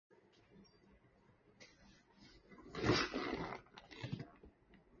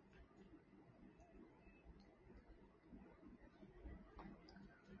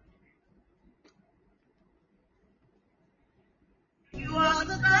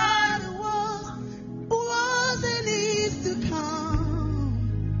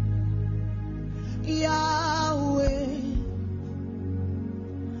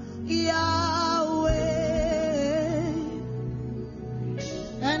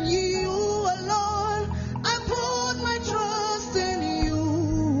and you alone. I put my trust in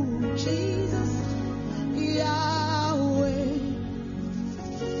you, Jesus, Yahweh,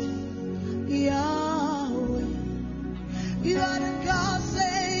 Yahweh. You are the God,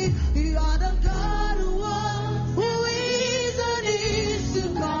 say, you are the God who was, who is and is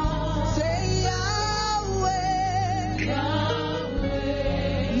to come. Say Yahweh,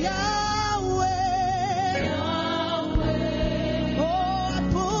 Yahweh, Yahweh. Oh, I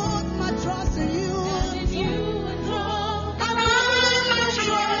put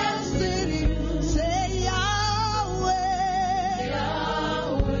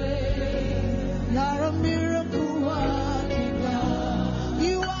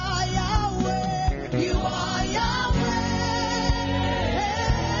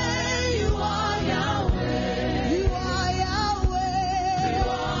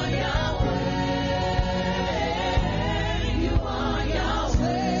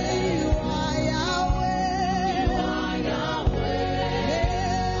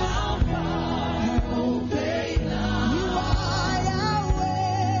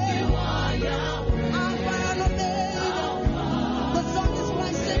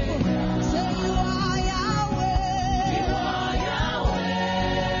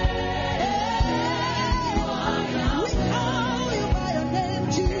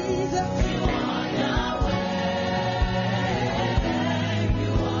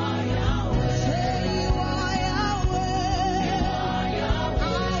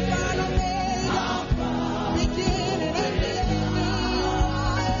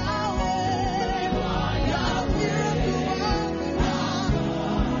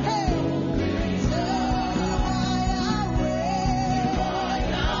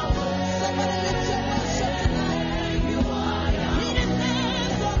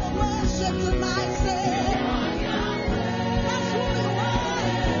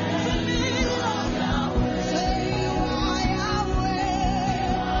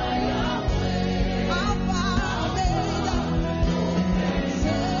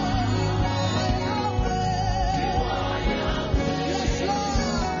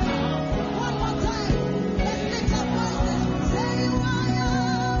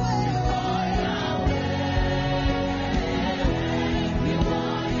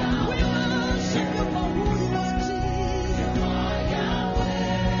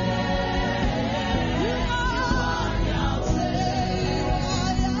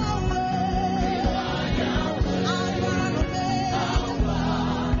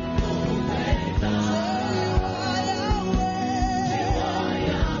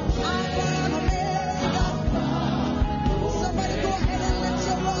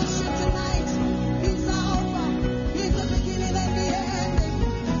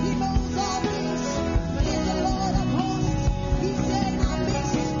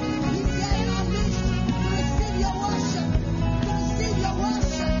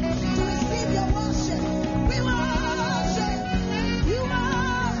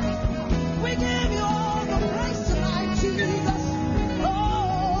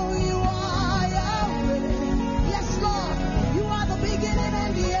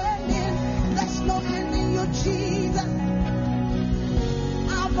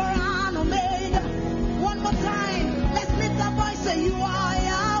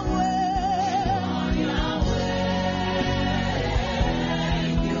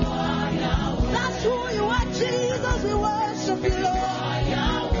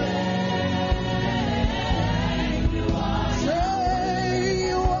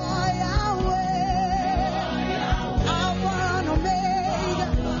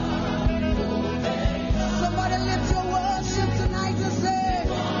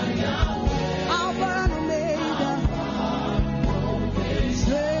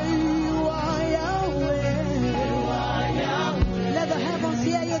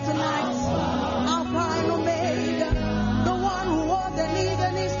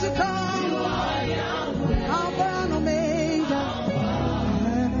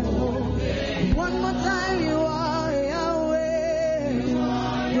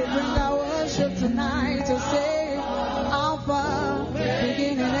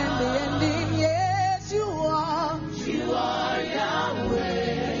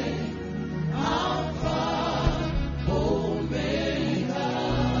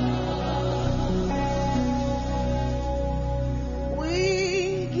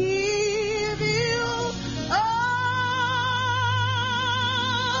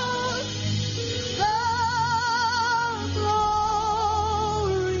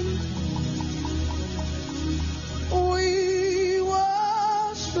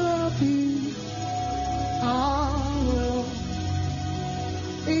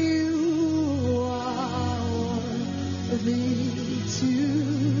worthy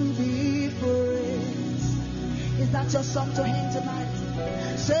to be praised. Is that your song to him tonight?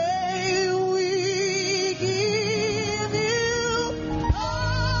 Say, we give you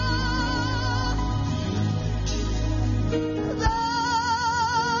all the.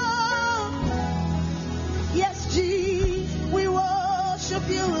 Yes, Jesus, we worship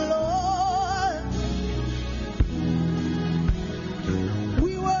you, Lord.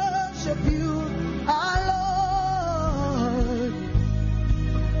 We worship you, our Lord.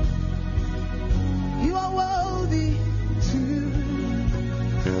 You are worthy to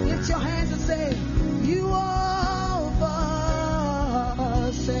lift your hands and say, you are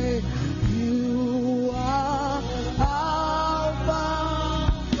Alpha. Say, you are Alpha.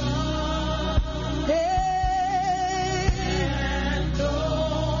 And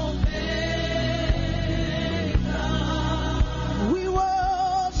Omega. We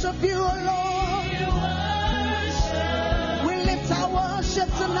worship you, Lord. We lift our worship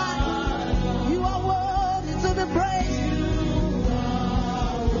tonight. You are worthy to be praised.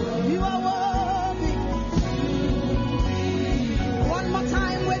 You are worthy. One more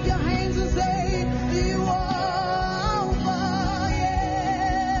time with your hands and say, you are Alpha,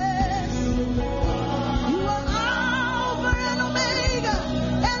 yes. You are Alpha and Omega,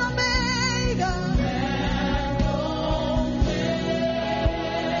 and Omega.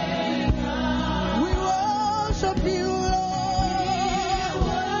 We worship you, Lord.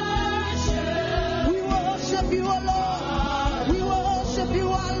 We worship you, O Lord. We worship you,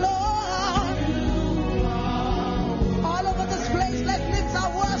 our Lord. All over this place, let's lift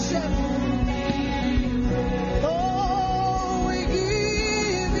our worship. Oh, we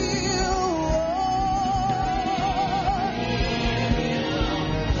give you all.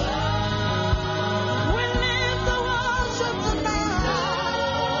 We lift the worship tonight.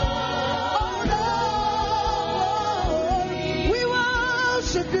 Oh, Lord. We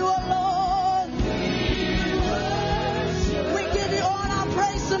worship you, O Lord. We give you all our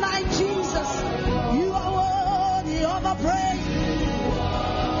praise tonight, Jesus. You are worthy of our praise.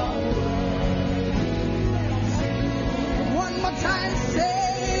 One more time,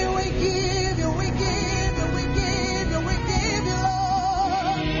 say, we give you, we give you, we give you, we give you,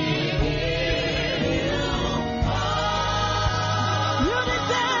 Lord. You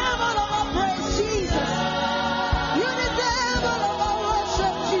deserve all of our praise, Jesus. You deserve all of our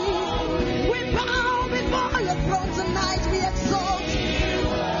worship, Jesus. We bow before your throne tonight. We exalt you.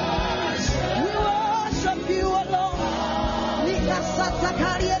 We worship you alone.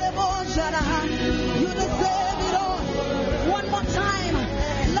 You deserve it all. One more time.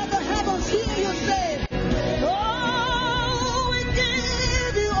 Let the heavens hear you say, oh, we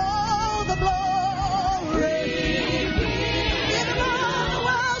give you all the glory. Give you all the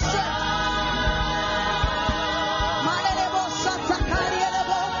worship.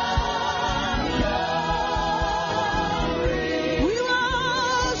 We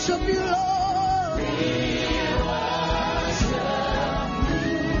worship you, Lord.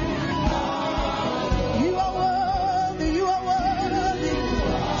 You are worthy, you are worthy.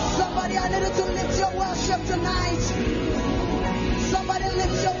 Somebody, I need you to lift your worship tonight. Somebody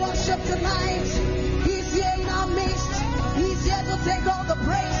lift your worship tonight. He's here in our midst. He's here to take all the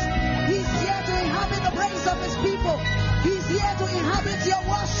praise. He's here to inhabit the praise of his people. He's here to inhabit your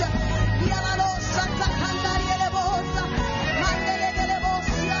worship.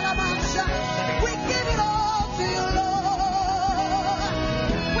 We give it all to you, Lord.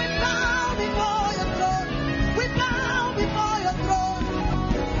 We bow before your throne. We bow before your throne.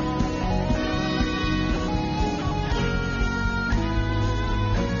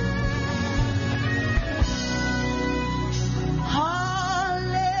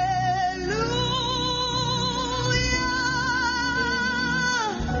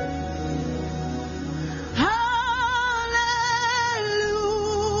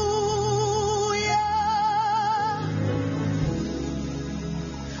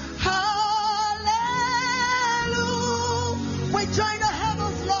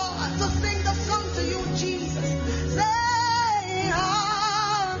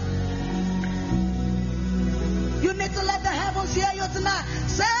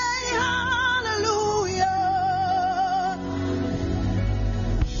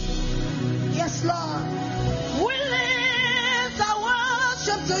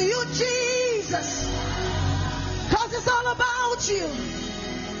 you.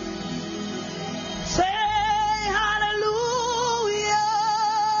 Say hallelujah.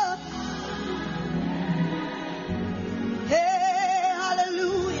 Hey,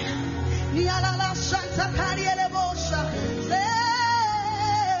 hallelujah. Nialala Santa Cariere Bosha. Say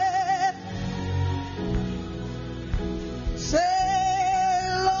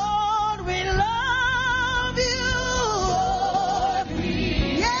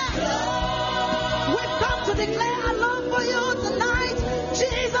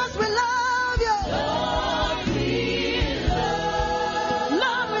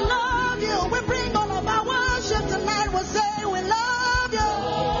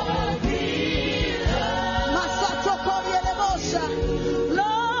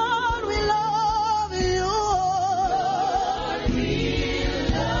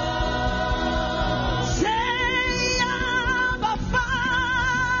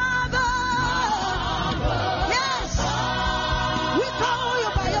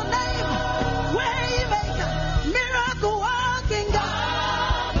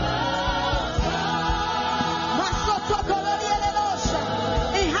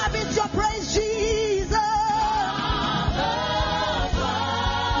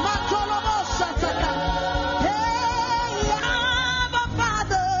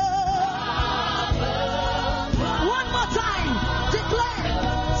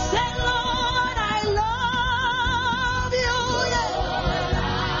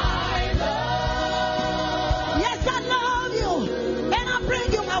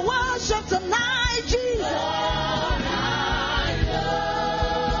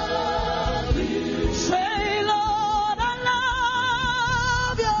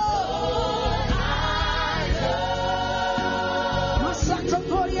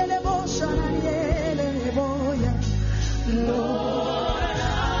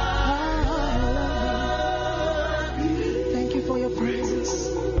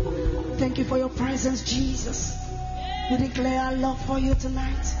thank you for your presence, Jesus. We declare our love for you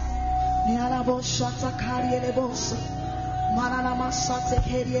tonight.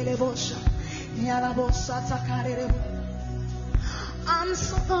 I'm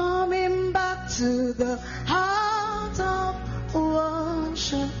coming back to the heart of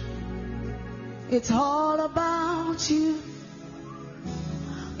worship. It's all about you.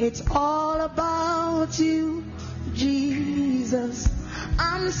 It's all about you, Jesus.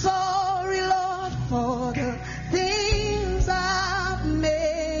 I'm sorry, Lord, for the things I've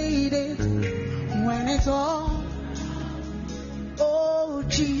made it when it's all, oh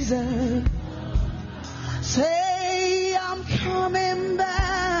Jesus. Say I'm coming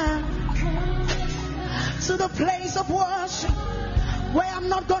back to the place of worship where I'm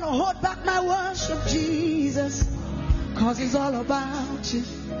not going to hold back my worship, Jesus, because it's all about you.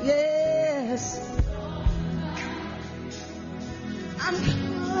 Yes. I'm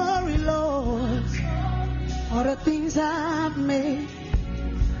sorry, Lord, for the things I've made.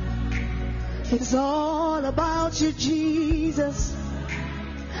 It's all about you, Jesus.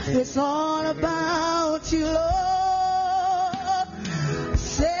 It's all about you, Lord.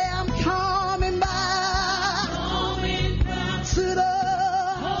 Say I'm coming back to the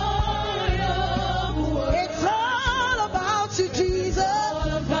heart of worship. It's all about you, Jesus.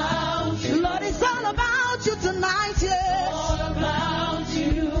 Lord, it's all about you tonight, yes. All about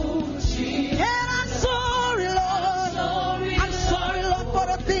you, Jesus. And I'm sorry, Lord. I'm sorry, Lord, for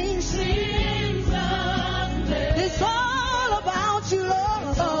the things I've made. It's all about you, Lord.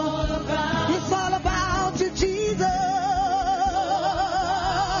 It's all about you, Jesus.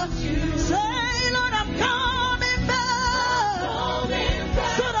 Say, Lord, I'm coming back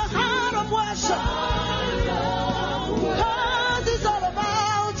to the heart of worship. Because it's all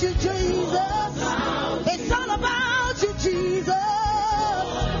about you, Jesus. It's all about you, Jesus.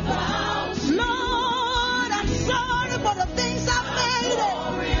 Lord, I'm sorry for the things I've made.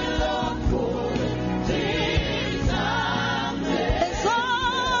 It's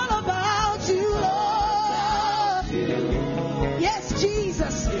all about you, Lord. Yes,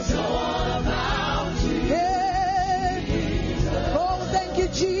 Jesus. It's all about you. Yeah. Oh, thank you,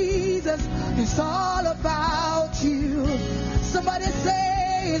 Jesus. It's all about you. Somebody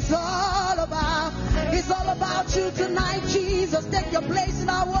say it's all about you tonight, Jesus. Take your place in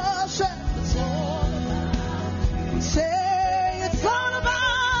our worship. Say it's all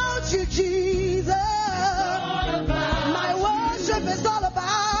about you, Jesus. My worship is all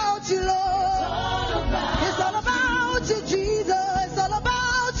about you, Lord. It's all about you, Jesus. It's all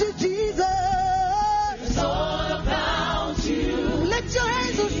about you, Jesus. It's all about you. Lift your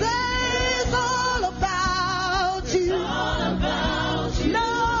hands and say it's all about you. It's all about you.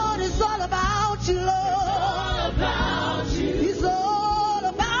 Lord, it's all about you, Lord. It's all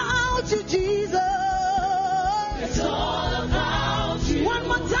about you, Jesus. It's all about you. One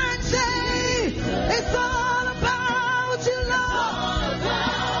more time, say it's all about you, Lord.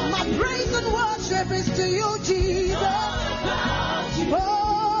 My praise and worship is to you, Jesus.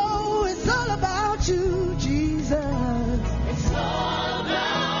 Oh, it's all about you, Jesus. It's all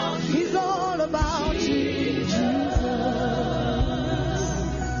about you. It's all about you, Jesus.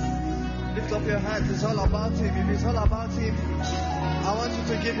 Lift up your hands. It's all about Him. If it's all about Him, I want you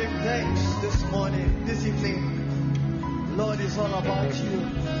to give Him thanks this morning, this evening. Lord, it's all about you.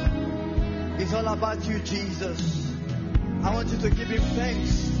 It's all about you, Jesus. I want you to give Him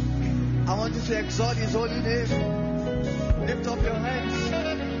thanks. I want you to exalt His holy name. Lift up your hands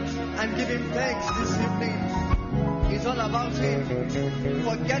and give Him thanks this evening. It's all about Him.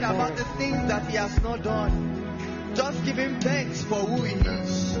 Forget about the things that He has not done. Just give Him thanks for who He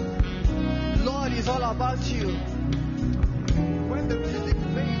is. Lord, it's all about you. When the music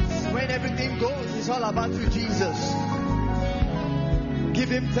fades, when everything goes, it's all about you, Jesus. Give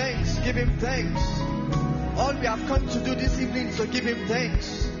Him thanks. Give Him thanks. All we have come to do this evening is to give Him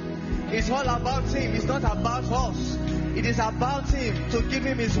thanks. It's all about Him. It's not about us. It is about Him, to give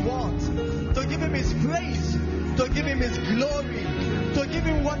Him His word, to give Him His praise, to give Him His glory, to give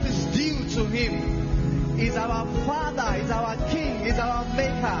Him what is due to Him. He's our Father, He's our King, He's our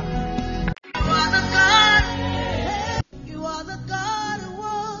Maker. You are the God. You are the God who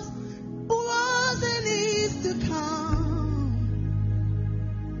was and is to come.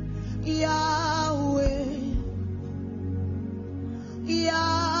 Yahweh.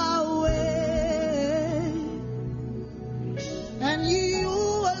 Yahweh. And you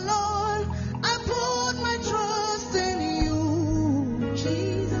alone, I put my trust in you,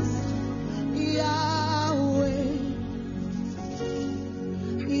 Jesus. Yahweh.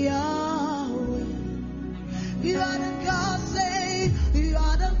 Yahweh.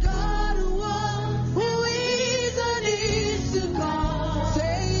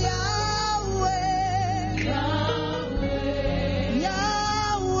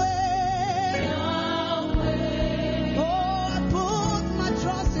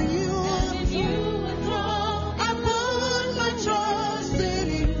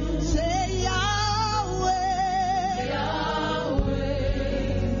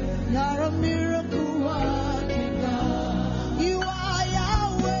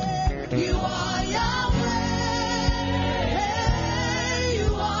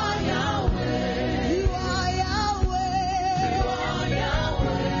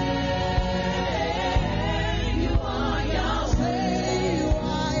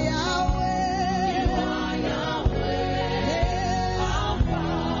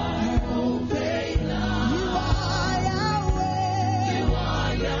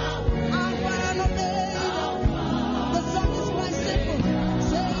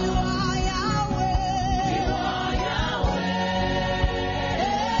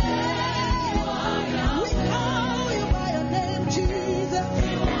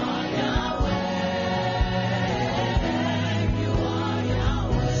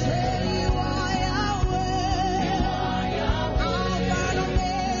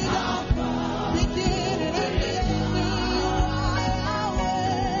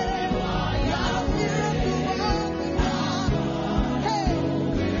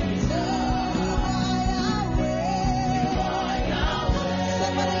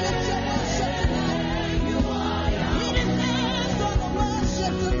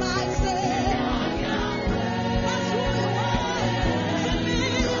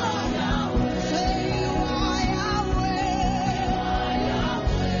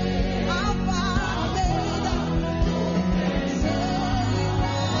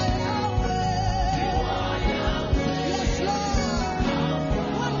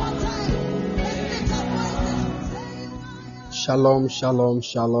 Shalom, shalom,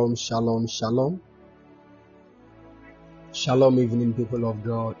 shalom, shalom, shalom. Shalom, evening people of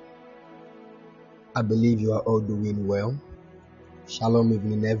God. I believe you are all doing well. Shalom,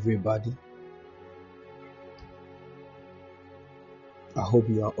 evening everybody. I hope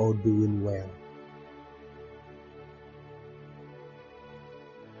you are all doing well.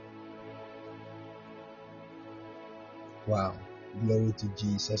 Wow, glory to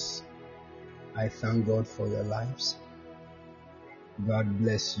Jesus. I thank God for your lives. God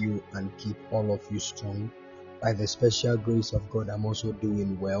bless you and keep all of you strong. By the special grace of God, I'm also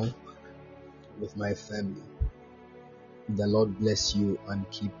doing well with my family. The Lord bless you and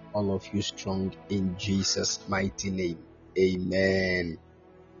keep all of you strong in Jesus' mighty name. Amen.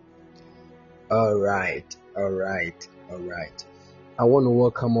 All right. I want to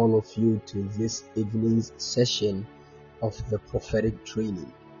welcome all of you to this evening's session of the prophetic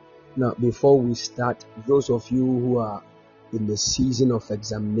training. Now, before we start, those of you who are in the season of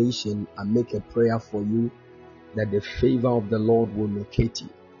examination, I make a prayer for you that the favor of the Lord will locate you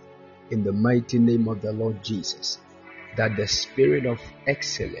in the mighty name of the Lord Jesus, that the spirit of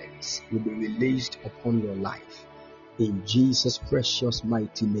excellence will be released upon your life in Jesus' precious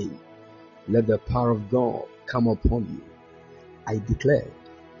mighty name. Let the power of God come upon you. I declare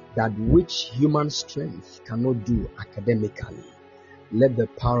that which human strength cannot do academically, let the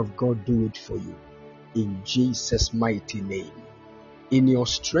power of God do it for you in Jesus' mighty name. In your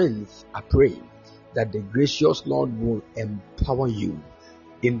strength, I pray that the gracious Lord will empower you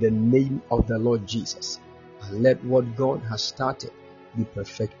in the name of the Lord Jesus, and let what God has started be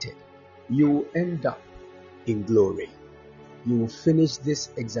perfected. You will end up in glory. You will finish this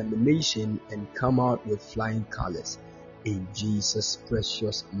examination and come out with flying colors in Jesus'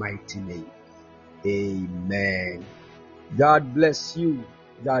 precious mighty name. Amen. God bless you.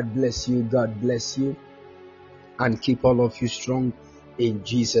 God bless you. God bless you. And keep all of you strong in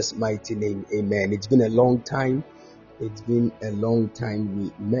Jesus' mighty name. Amen. It's been a long time. It's been a long time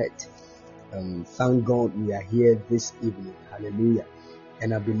we met. Thank God we are here this evening. Hallelujah.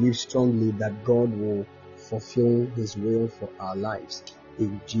 And I believe strongly that God will fulfill His will for our lives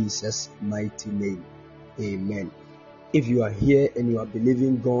in Jesus' mighty name. Amen. If you are here and you are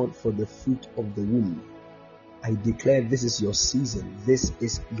believing God for the fruit of the womb, I declare this is your season. This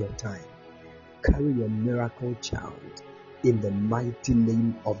is your time. Carry your miracle child in the mighty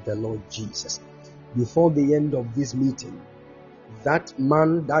name of the Lord Jesus. Before the end of this meeting, that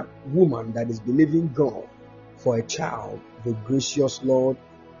man, that woman that is believing God for a child, the gracious Lord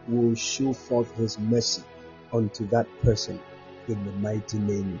will show forth His mercy unto that person in the mighty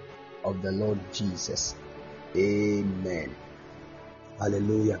name of the Lord Jesus. Amen.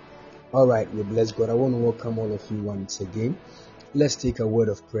 Hallelujah. All right, we bless God. I want to welcome all of you once again. Let's take a word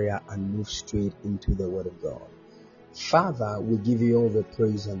of prayer and move straight into the word of God. Father, we give you all the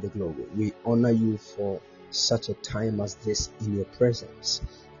praise and the glory. We honor you for such a time as this in your presence,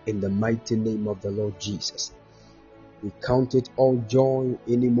 in the mighty name of the Lord Jesus. We count it all joy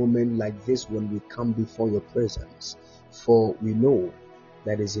any moment like this when we come before your presence, for we know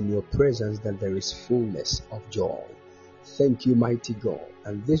that is in your presence that there is fullness of joy. Thank you, mighty God.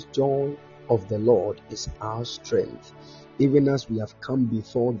 And this joy of the Lord is our strength. Even as we have come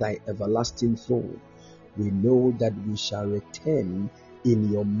before thy everlasting throne, we know that we shall return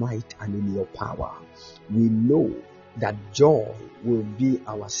in your might and in your power. We know that joy will be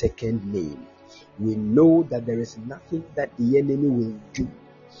our second name. We know that there is nothing that the enemy will do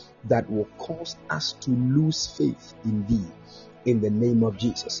that will cause us to lose faith in thee, in the name of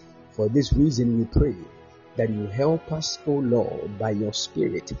Jesus. For this reason we pray that you help us, O Lord, by your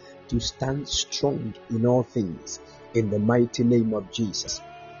Spirit to stand strong in all things, in the mighty name of Jesus.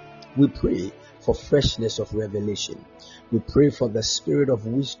 We pray for freshness of revelation. We pray for the spirit of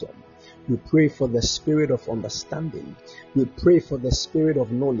wisdom. We pray for the spirit of understanding. We pray for the spirit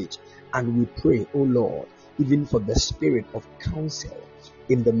of knowledge. And we pray, O Lord, even for the spirit of counsel,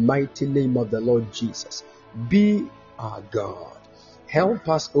 in the mighty name of the Lord Jesus. Be our God. Help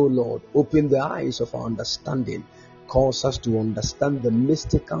us, O Lord. Open the eyes of our understanding. Cause us to understand the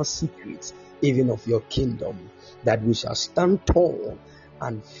mystical secrets, even of your kingdom, that we shall stand tall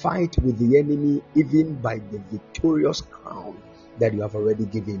and fight with the enemy, even by the victorious crown that you have already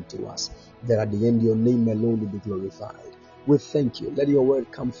given to us, that at the end your name alone will be glorified. We thank you. Let your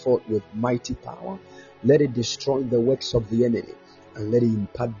word come forth with mighty power. Let it destroy the works of the enemy, and let it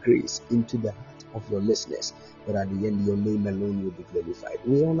impart grace into the heart of your listeners, that at the end your name alone will be glorified.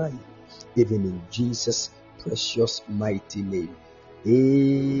 We honor you, even in Jesus' precious mighty name.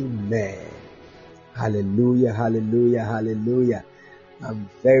 Amen. Hallelujah, hallelujah, hallelujah. I'm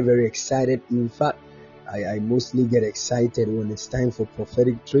very, very excited. In fact, I mostly get excited when it's time for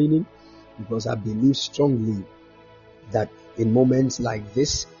prophetic training, because I believe strongly that in moments like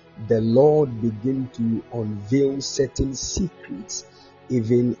this, the Lord begin to unveil certain secrets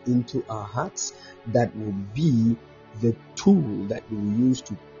even into our hearts that will be the tool that we will use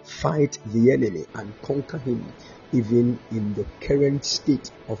to fight the enemy and conquer him even in the current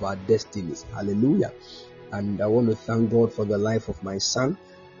state of our destinies. Hallelujah. And I want to thank God for the life of my son,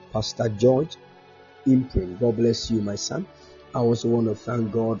 Pastor George Imprin. God bless you, my son. I also want to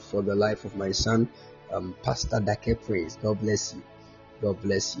thank God for the life of my son, Pastor Dake Praise. God bless you. God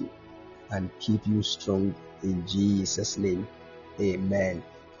bless you and keep you strong in Jesus' name. Amen.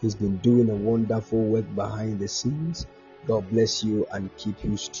 He's been doing a wonderful work behind the scenes. God bless you and keep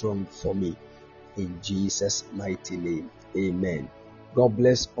you strong for me in Jesus' mighty name. Amen. God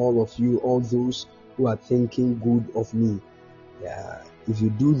bless all of you, all those who are thinking good of me. If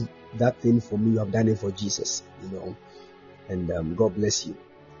you do that thing for me, you have done it for Jesus, and God bless you.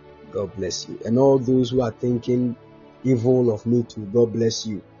 God bless you. And all those who are thinking evil of me too, God bless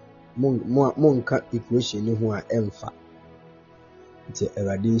you. Monka equation ni ho a emfa. Nti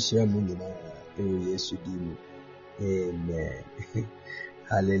Awurade nhyira mu nyinaa ɛwɔ Yesu din mu. Amen.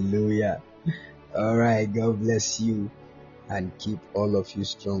 Hallelujah. All right, God bless you and keep all of you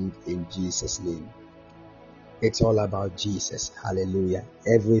strong in Jesus' name. It's all about Jesus. Hallelujah.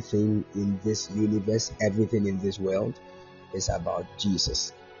 Everything in this universe, everything in this world is about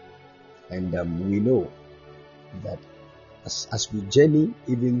Jesus. And we know that as we journey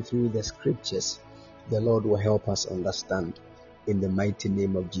even through the scriptures, the Lord will help us understand in the mighty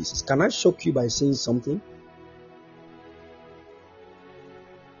name of Jesus. Can I shock you by saying something?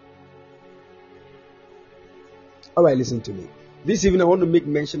 All right, listen to me. This evening I want to make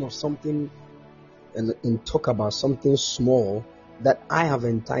mention of something and talk about something small that I have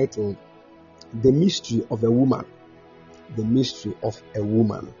entitled The Mystery of a Woman. The Mystery of a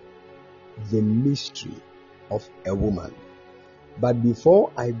Woman. The Mystery of a Woman. But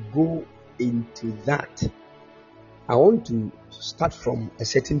before I go into that, I want to start from a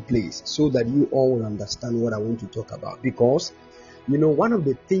certain place so that you all will understand what I want to talk about. Because, one of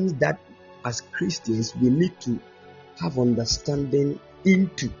the things that as Christians we need to have understanding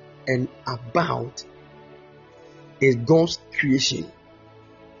into and about is God's creation.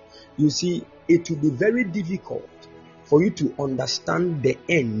 You see, it will be very difficult for you to understand the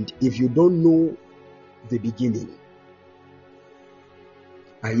end if you don't know the beginning.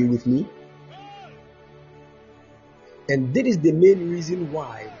 Are you with me? And that is the main reason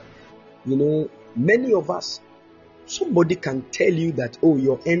why, many of us, somebody can tell you that, oh,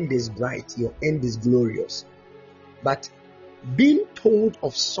 your end is bright, your end is glorious. But being told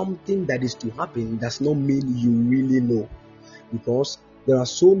of something that is to happen does not mean you really know, because there are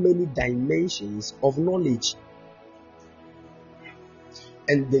so many dimensions of knowledge.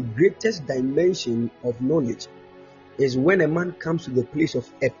 And the greatest dimension of knowledge is when a man comes to the place of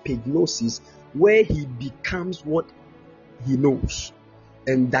epignosis, where he becomes what he knows,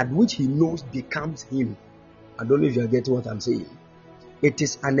 and that which he knows becomes him. I don't know if you are getting what I'm saying. It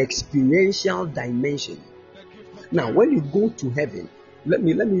is an experiential dimension. Now, when you go to heaven, let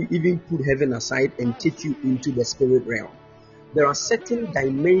me even put heaven aside and take you into the spirit realm. There are certain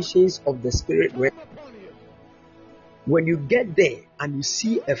dimensions of the spirit realm. When you get there and you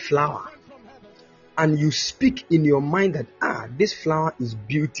see a flower and you speak in your mind that, this flower is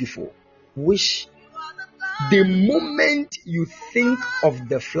beautiful, which the moment you think of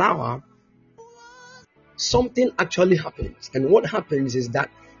the flower, something actually happens. And what happens is that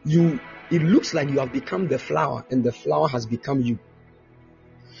it looks like you have become the flower and the flower has become you.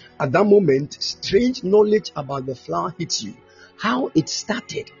 At that moment, strange knowledge about the flower hits you. How it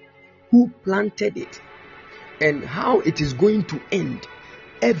started, who planted it, and how it is going to end.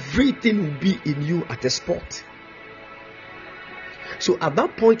 Everything will be in you at a spot. So at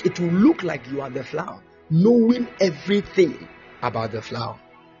that point, it will look like you are the flower, knowing everything about the flower.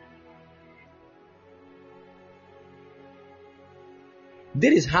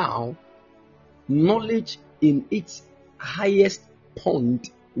 That is how knowledge in its highest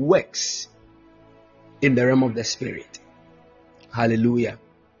point works in the realm of the spirit. Hallelujah.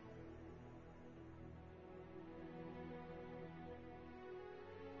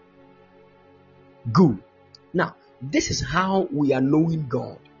 Good. Now, this is how we are knowing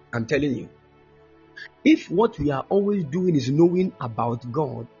God. I'm telling you. If what we are always doing is knowing about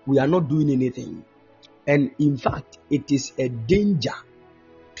God, we are not doing anything. And in fact, it is a danger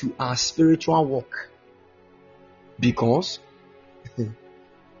to our spiritual walk, because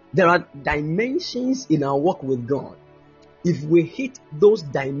there are dimensions in our walk with God. If we hit those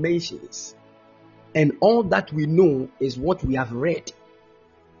dimensions, And all that we know is what we have read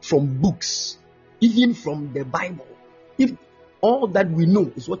from books, even from the Bible. If all that we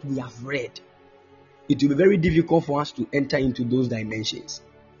know is what we have read, it will be very difficult for us to enter into those dimensions.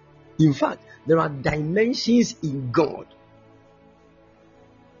 In fact, there are dimensions in God.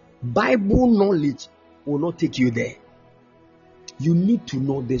 Bible knowledge will not take you there. You need to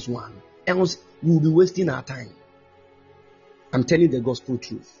know this one, else we will be wasting our time. I'm telling the gospel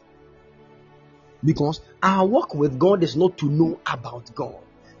truth. Because our work with God is not to know about God.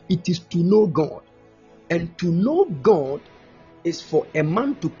 It is to know God. And to know God is for a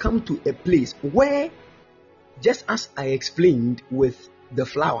man to come to a place where, just as I explained with the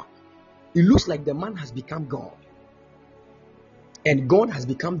flower, it looks like the man has become God. And God has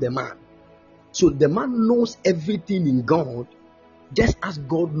become the man. So the man knows everything in God, just as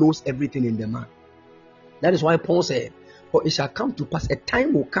God knows everything in the man. That is why Paul said, for it shall come to pass, a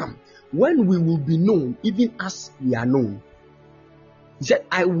time will come when we will be known even as we are known. He said,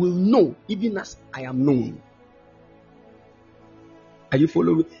 I will know even as I am known. Are you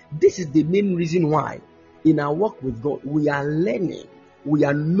following? This is the main reason why in our walk with God, we are learning, we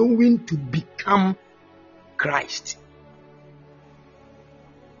are knowing to become Christ.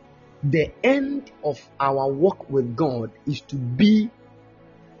 The end of our walk with God is to be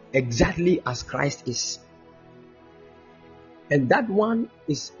exactly as Christ is. And that one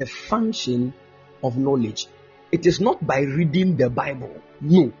is a function of knowledge. It is not by reading the Bible.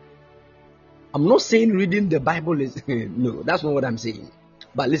 No. I'm not saying reading the Bible is... no, that's not what I'm saying.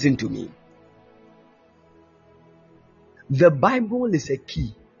 But listen to me. The Bible is a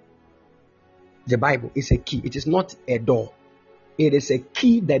key. The Bible is a key. It is not a door. It is a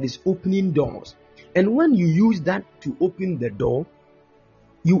key that is opening doors. And when you use that to open the door,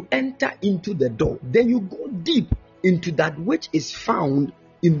 you enter into the door. Then you go deep into that which is found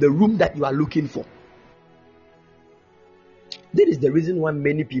in the room that you are looking for. That is the reason why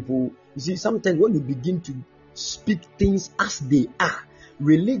many people, you see, sometimes when you begin to speak things as they are,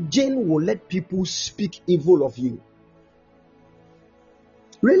 religion will let people speak evil of you.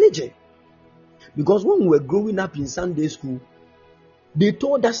 Religion. Because when we were growing up in Sunday school, they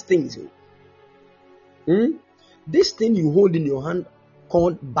told us things. This thing you hold in your hand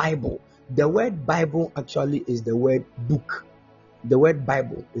called Bible. The word Bible actually is the word book. The word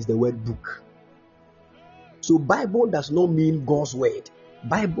Bible is the word book. So Bible does not mean God's word.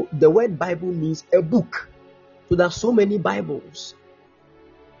 Bible, the word Bible means a book. So there are so many Bibles.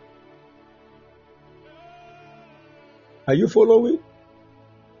 Are you following?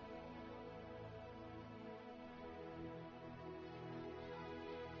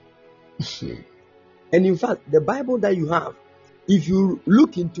 And in fact, the Bible that you have, if you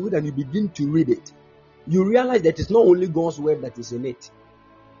look into it and you begin to read it, you realize that it's not only God's word that is in it.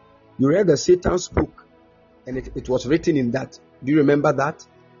 You read that Satan spoke, and it was written in that. Do you remember that?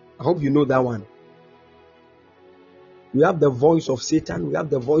 I hope you know that one. We have the voice of Satan, we have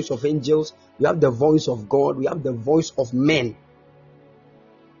the voice of angels, we have the voice of God, we have the voice of men,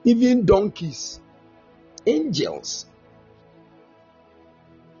 even donkeys, angels.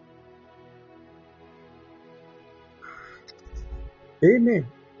 Amen.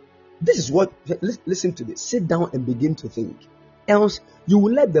 This is what, listen to this. Sit down and begin to think. Else, you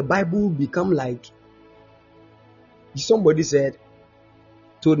will let the Bible become like, somebody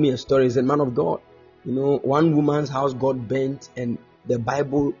told me a story, as a man of God. You know, one woman's house got burnt, and the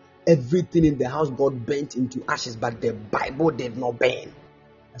Bible, everything in the house got burnt into ashes, but the Bible did not burn.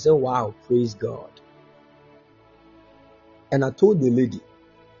 I said, wow, praise God. And I told the lady,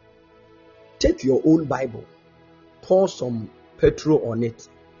 take your own Bible, pour some petrol on it,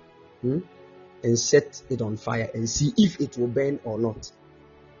 and set it on fire and see if it will burn or not.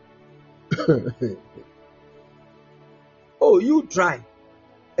 Oh, you try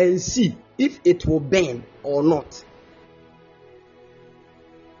and see if it will burn or not.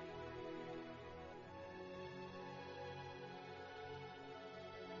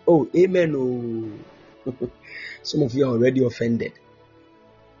 Oh, amen. Oh. Some of you are already offended.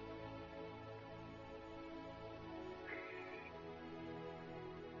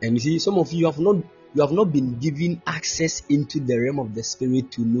 And you see, some of you have not been given access into the realm of the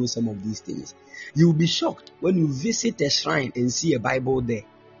spirit to know some of these things. You will be shocked when you visit a shrine and see a Bible there.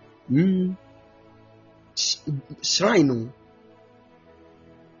 Shrine.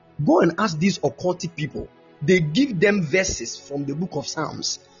 Go and ask these occultic people. They give them verses from the book of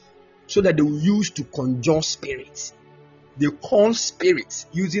Psalms so that they will use to conjure spirits. They call spirits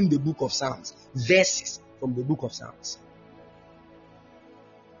using the book of Psalms, verses from the book of Psalms.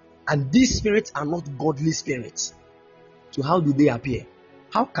 And these spirits are not godly spirits. So how do they appear?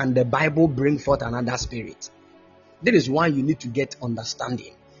 How can the Bible bring forth another spirit? That is why you need to get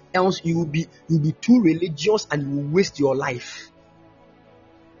understanding. Else you will be too religious and you will waste your life.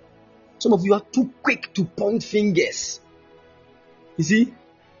 Some of you are too quick to point fingers. You see?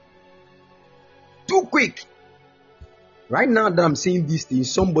 Too quick. Right now that I'm saying these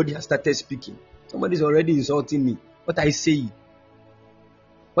things, somebody has started speaking. Somebody is already insulting me. What I say?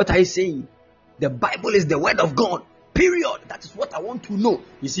 What I say? The Bible is the word of God. Period. That is what I want to know.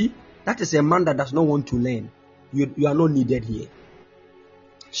 You see? That is a man that does not want to learn. You are not needed here.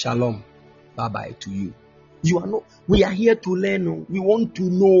 Shalom. Bye-bye to you. You are not. We are here to learn. We want to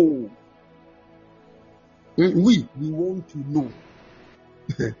know. We want to know.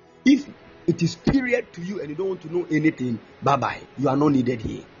 If it is period to you and you don't want to know anything, bye-bye. You are not needed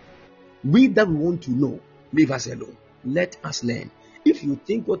here. We that we want to know, leave us alone. Let us learn. If you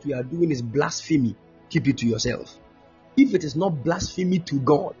think what we are doing is blasphemy, keep it to yourself. If it is not blasphemy to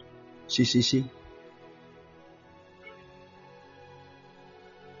God, she.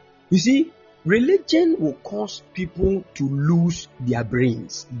 You see, religion will cause people to lose their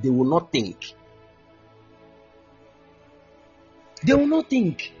brains. They will not think. They will not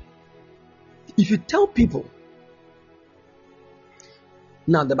think. If you tell people,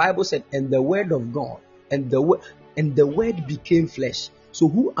 now the Bible said, and the word of God, and the word became flesh. So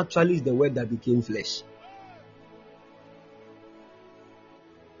who actually is the word that became flesh?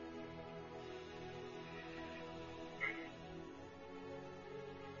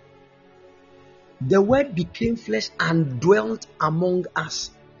 The word became flesh and dwelt among us.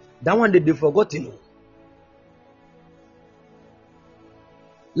 That one they've forgotten.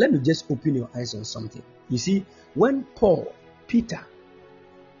 Let me just open your eyes on something. You see, when Paul, Peter,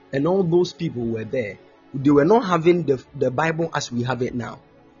 and all those people were there, they were not having the Bible as we have it now.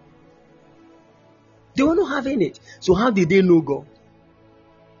 They were not having it. So how did they know God?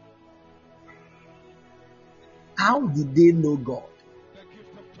 How did they know God?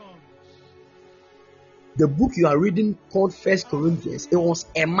 The book you are reading called 1 Corinthians, it was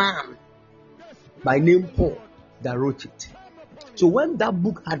a man by name Paul that wrote it. So when that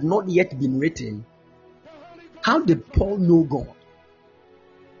book had not yet been written, how did Paul know God?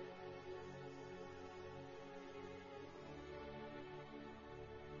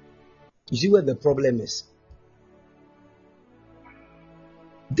 You see where the problem is?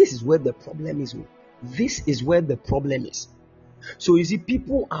 This is where the problem is. This is where the problem is. So you see,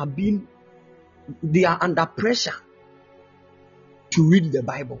 people they are under pressure to read the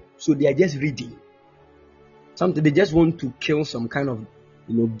Bible. So they are just reading. Something they just want to kill some kind of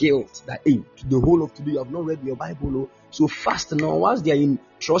guilt that the whole of today you have not read your Bible. So fast now, whilst they are in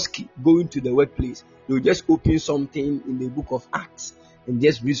Trotsky going to the workplace, they will just open something in the book of Acts and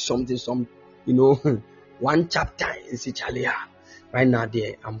just read something, one chapter and say, Charlie, right now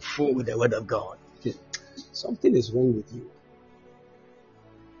there, I'm full with the word of God. Something is wrong with you.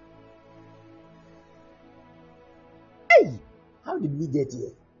 Hey, how did we get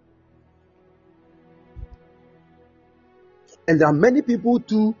here? And there are many people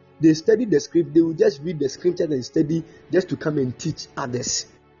too, they study the script, they will just read the scripture and study just to come and teach others.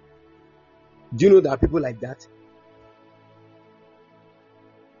 Do you know there are people like that?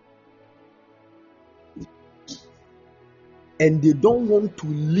 And they don't want to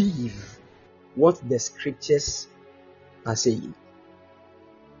leave what the scriptures are saying.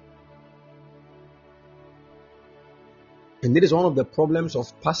 And that is one of the problems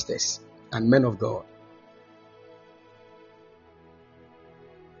of pastors and men of God.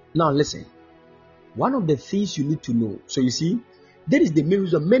 Now listen, one of the things you need to know. So you see, that is the main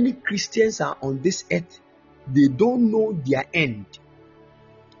reason many Christians are on this earth. They don't know their end.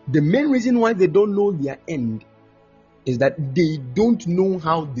 The main reason why they don't know their end is that they don't know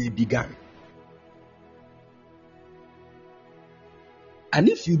how they began. And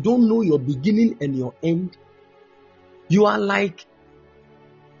if you don't know your beginning and your end, you are like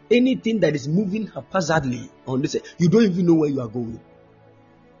anything that is moving haphazardly on this earth. You don't even know where you are going.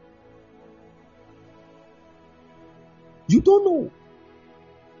 You don't know.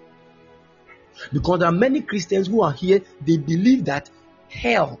 Because there are many Christians who are here, they believe that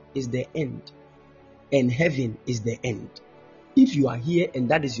hell is the end and heaven is the end. If you are here and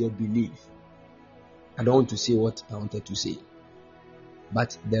that is your belief, I don't want to say what I wanted to say,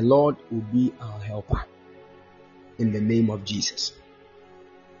 but the Lord will be our helper in the name of Jesus.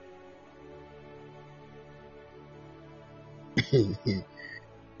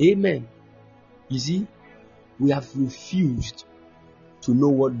 Amen. You see, we have refused to know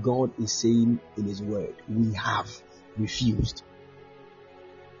what God is saying in His word. We have refused.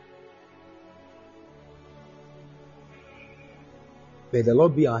 May the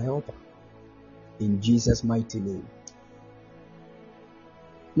Lord be our helper. In Jesus' mighty name.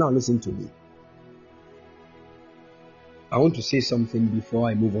 Now listen to me. I want to say something before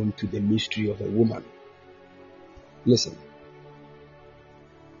I move on to the mystery of a woman. Listen.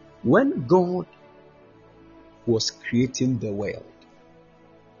 When God was creating the world,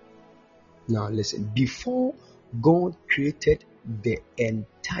 now listen, before God created the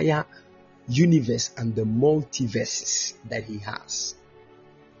entire universe and the multiverses that He has,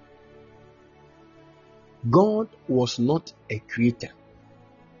 God was not a creator.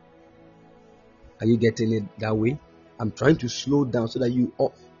 Are you getting it that way? I'm trying to slow down so that you...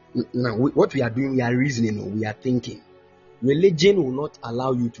 now, what we are doing, we are reasoning, we are thinking. Religion will not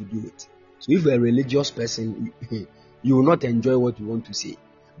allow you to do it. So if you're a religious person, you will not enjoy what you want to say.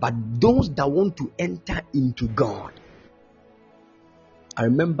 But those that want to enter into God, I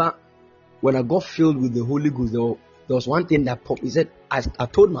remember when I got filled with the Holy Ghost, there was one thing that popped. He said, I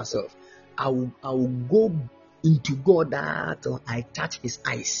told myself, I will go into God until I touch His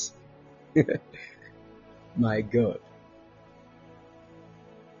eyes. My God.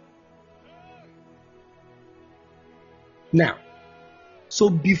 Now, so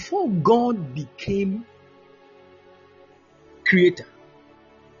before God became creator,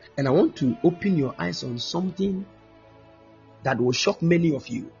 and I want to open your eyes on something that will shock many of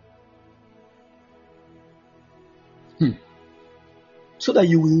you. So that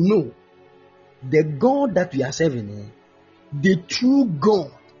you will know the God that we are serving, the true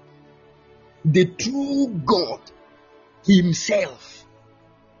God Himself,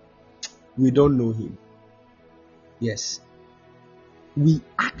 we don't know Him. Yes, we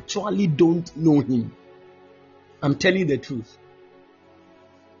actually don't know Him. I'm telling you the truth.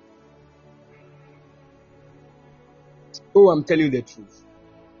 Oh, I'm telling you the truth.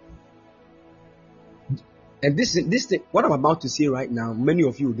 And this thing, what I'm about to say right now, many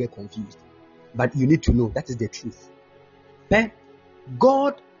of you will get confused. But you need to know that is the truth.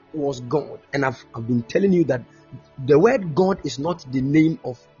 God was God. And I've been telling you that the word God is not the name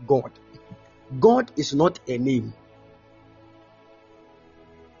of God. God is not a name.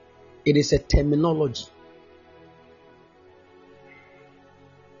 It is a terminology.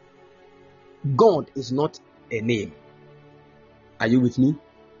 God is not a name. Are you with me?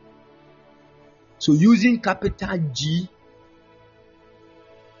 So using capital G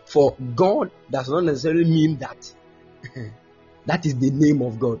for God does not necessarily mean that that is the name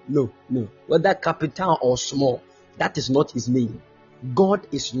of God. No. Whether capital or small, that is not His name. God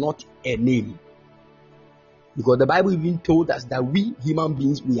is not a name. Because the Bible even told us that we human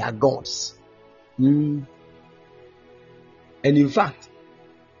beings, we are gods. And in fact,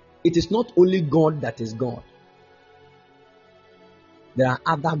 it is not only God that is God. There are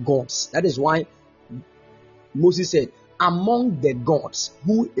other gods. That is why Moses said, among the gods,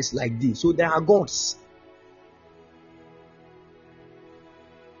 who is like thee? So there are gods.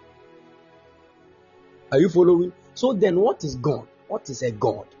 Are you following? So then what is God? What is a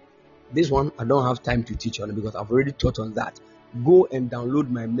God? This one, I don't have time to teach on it because I've already taught on that. Go and download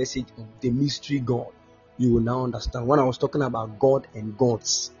my message of the mystery God. You will now understand. When I was talking about God and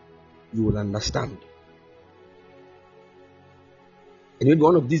gods, you will understand. And maybe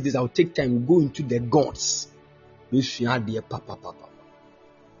one of these days I'll take time to go into the gods. You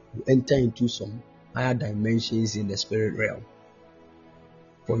enter into some higher dimensions in the spirit realm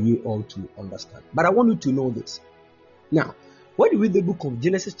for you all to understand. But I want you to know this. Now, when you read the book of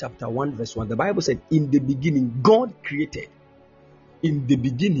Genesis chapter 1 verse 1, the Bible said, in the beginning, God created. In the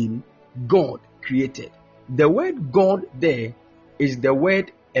beginning, God created. The word God there is the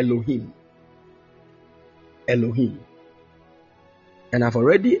word Elohim. Elohim. And I've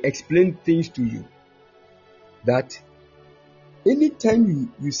already explained things to you that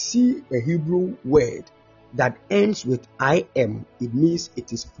anytime you see a Hebrew word that ends with I am, it means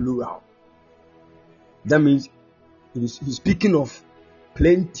it is plural. That means he's speaking of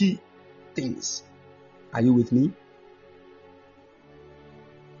plenty things. Are you with me?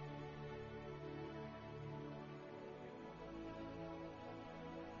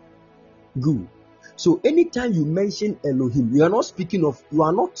 Good. So anytime you mention Elohim, you are not speaking of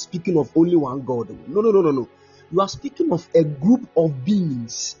only one God. No. You are speaking of a group of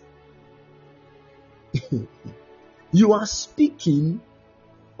beings. You are speaking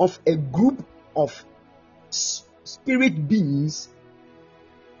of a group of spirit beings.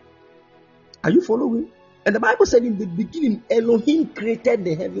 Are you following? And the Bible said in the beginning, Elohim created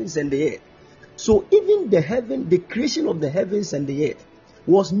the heavens and the earth. So even the creation of the heavens and the earth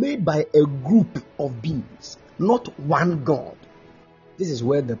was made by a group of beings, not one God. This is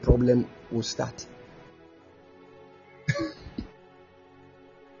where the problem will start.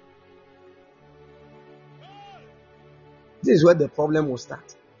 This is where the problem will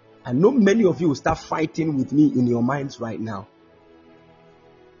start. I know many of you will start fighting with me in your minds right now.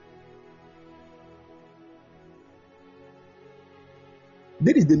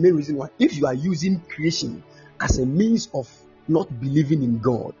 That is the main reason why, if you are using creation as a means of not believing in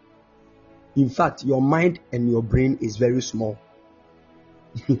God, in fact, your mind and your brain is very small.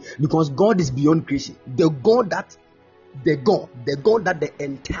 Because God is beyond creation. The God that the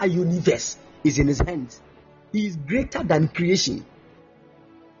entire universe is in his hands. He is greater than creation.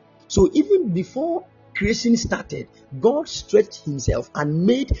 So even before creation started, God stretched himself and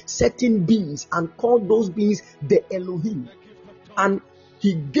made certain beings and called those beings the Elohim. And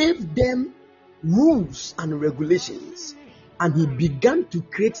he gave them rules and regulations. And he began to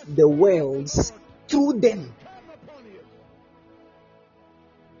create the worlds through them.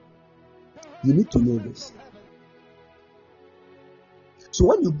 You need to know this. So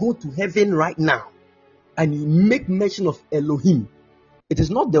when you go to heaven right now and you make mention of Elohim, it is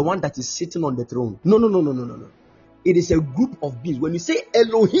not the one that is sitting on the throne. No. It is a group of beings. When you say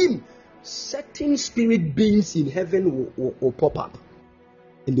Elohim, certain spirit beings in heaven will pop up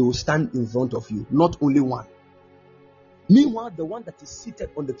and they will stand in front of you. Not only one. Meanwhile, the one that is seated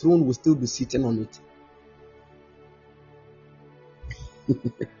on the throne will still be sitting on it.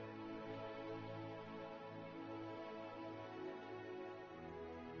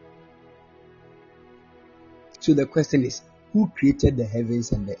 So the question is, who created the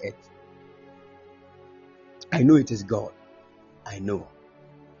heavens and the earth? I know it is God. I know.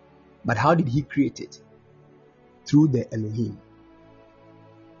 But how did he create it? Through the Elohim.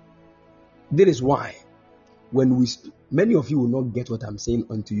 That is why when many of you will not get what I'm saying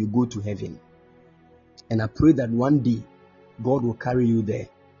until you go to heaven. And I pray that one day God will carry you there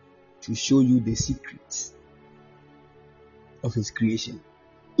to show you the secrets of his creation.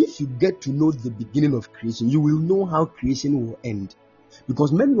 If you get to know the beginning of creation, you will know how creation will end.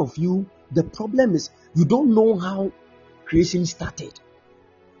 Because many of you, the problem is you don't know how creation started.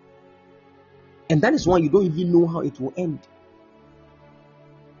 And that is why you don't even know how it will end.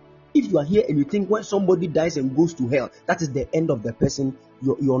 If you are here and you think when somebody dies and goes to hell, that is the end of the person,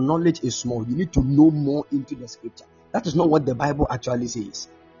 your knowledge is small. You need to know more into the scripture. That is not what the Bible actually says.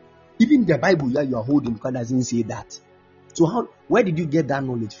 Even the Bible here you are holding, God doesn't say that. So where did you get that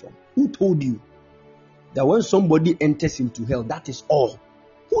knowledge from? Who told you that when somebody enters into hell, that is all?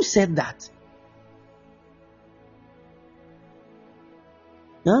 Who said that?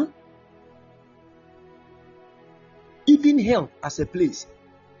 Huh? Even hell as a place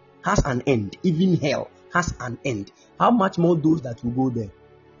has an end. Even hell has an end. How much more those that will go there?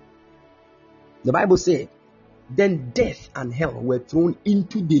 The Bible said, then death and hell were thrown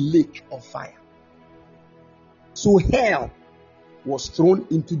into the lake of fire. So hell was thrown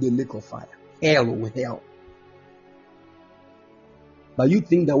into the lake of fire. Hell with hell. But you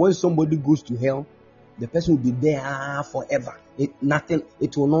think that when somebody goes to hell, the person will be there forever. It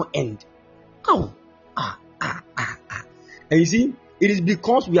will not end. How? And you see, it is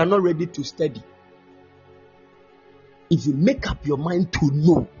because we are not ready to study. If you make up your mind to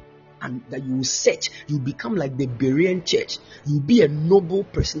know, and that you will search, you become like the Berean church. You be a noble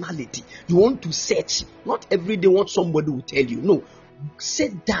personality. You want to search. Not every day what somebody will tell you. No.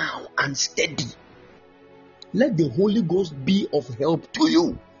 Sit down and study. Let the Holy Ghost be of help to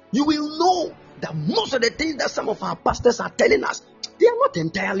you. You will know that most of the things that some of our pastors are telling us, they are not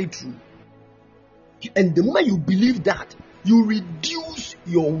entirely true. And the moment you believe that, you reduce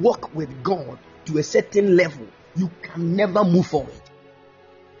your walk with God to a certain level. You can never move forward.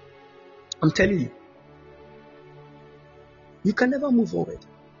 I'm telling you. You can never move forward.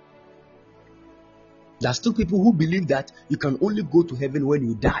 There are still people who believe that you can only go to heaven when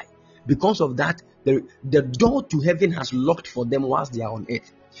you die. Because of that, the door to heaven has locked for them whilst they are on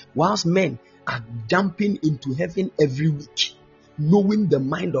earth. Whilst men are jumping into heaven every week, knowing the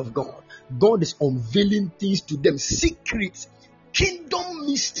mind of God. God is unveiling things to them, secrets, kingdom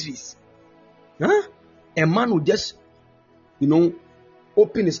mysteries. A man will just,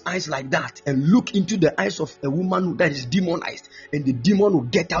 open his eyes like that and look into the eyes of a woman that is demonized, and the demon will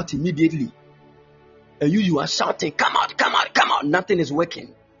get out immediately. And you are shouting, come out, come out, come out. Nothing is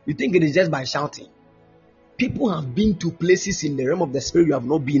working. You think it is just by shouting. People have been to places in the realm of the spirit, you have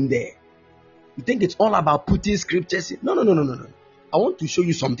not been there. You think it's all about putting scriptures in. No. I want to show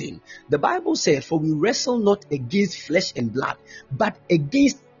you something. The Bible said, for we wrestle not against flesh and blood, but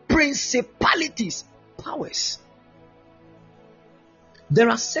against principalities, powers. There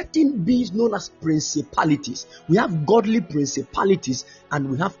are certain beings known as principalities. We have godly principalities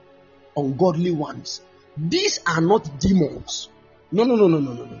and we have ungodly ones. These are not demons. No.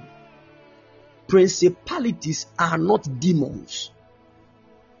 Principalities are not demons.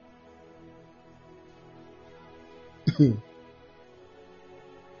 Can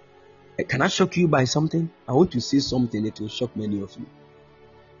I shock you by something? I want to say something that will shock many of you.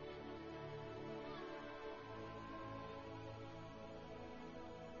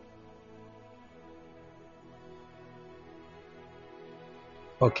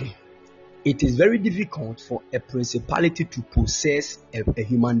 Okay. It is very difficult for a principality to possess a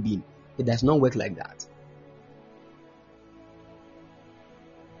human being. It does not work like that.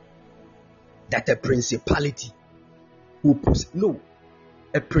 That a principality will possess. No.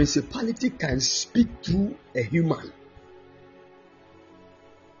 A principality can speak through a human.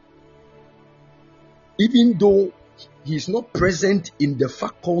 Even though he is not present in the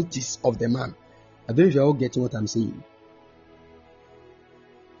faculties of the man. I don't know if you're all getting what I'm saying.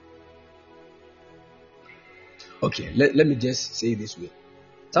 Okay, let me just say it this way.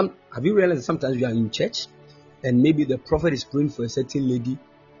 Have you realized that sometimes you are in church and maybe the prophet is praying for a certain lady,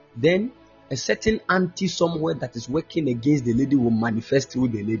 then a certain auntie somewhere that is working against the lady will manifest through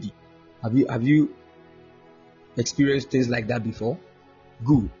the lady. Have you experienced things like that before?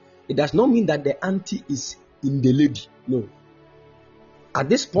 Good. It does not mean that the auntie is in the lady. No. At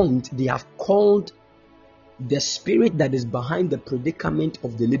this point, they have called the spirit that is behind the predicament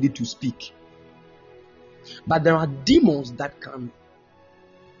of the lady to speak. But there are demons that can,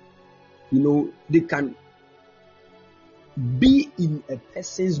 they can be in a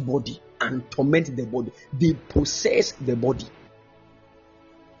person's body and torment the body. They possess the body.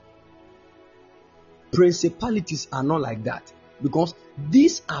 Principalities are not like that, because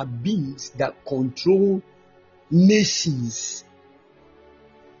these are beings that control nations.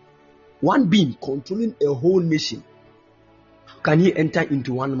 One being controlling a whole nation. How can he enter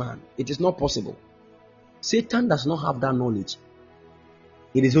into one man? It is not possible. Satan does not have that knowledge.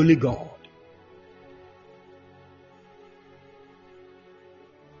 It is only God.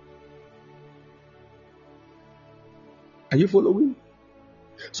 Are you following?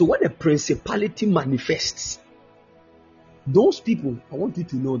 So when a principality manifests, those people, I want you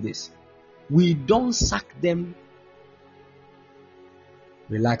to know this, we don't sack them.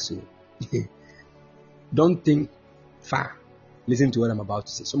 Relax. Don't think far. Listen to what I'm about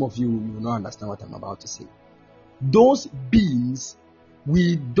to say. Some of you will not understand what I'm about to say. Those beings,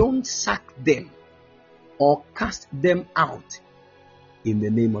 we don't sack them or cast them out in the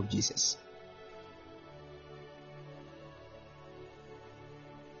name of Jesus.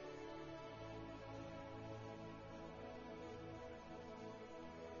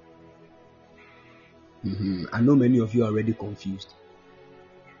 I know many of you are already confused.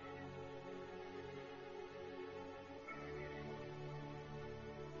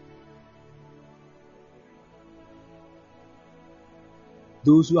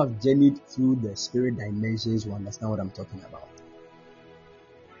 Those who have journeyed through the spirit dimensions will understand what I'm talking about.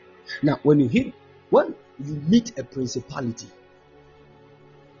 Now, when you meet a principality,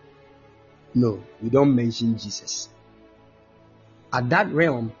 no, we don't mention Jesus. At that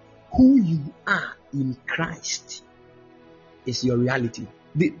realm, who you are in Christ is your reality.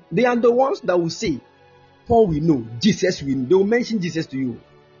 They are the ones that will say, Paul we know, Jesus we know. They will mention Jesus to you.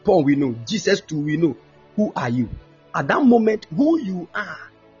 Paul we know, Jesus too we know. Who are you? At that moment, who you are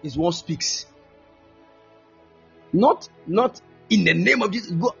is what speaks. Not in the name of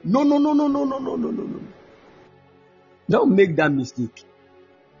Jesus. No. Don't make that mistake.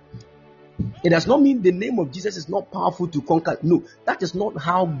 It does not mean the name of Jesus is not powerful to conquer. No, that is not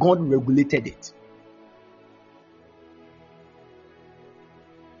how God regulated it.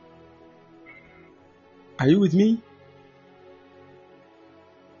 Are you with me?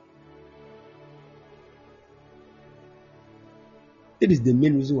 It is the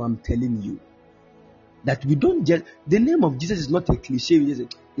main reason why I'm telling you that we don't just, the name of Jesus is not a cliche. We just say,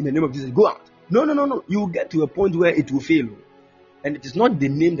 in the name of Jesus, go out. No. You will get to a point where it will fail. And it is not the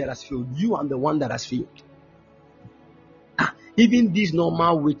name that has failed. You are the one that has failed. Even these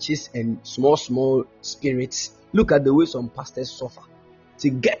normal witches and small spirits, look at the way some pastors suffer. Say,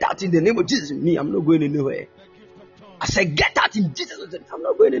 get out in the name of Jesus. Me, I'm not going anywhere. I said, get out in Jesus. I'm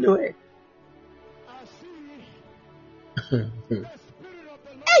not going anywhere.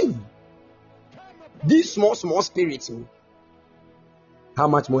 Hey! These small spirits, how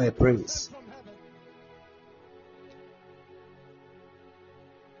much more a prince?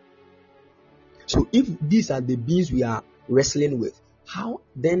 So if these are the beings we are wrestling with, how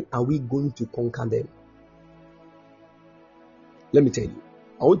then are we going to conquer them? Let me tell you.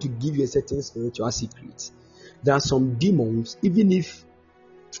 I want to give you a certain spiritual secret. There are some demons, even if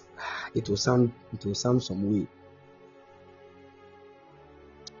it will sound some way.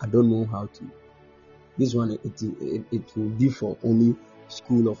 I don't know how to This one, it will be for only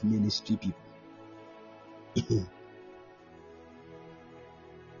school of ministry people.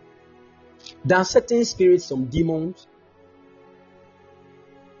 There are certain spirits, some demons.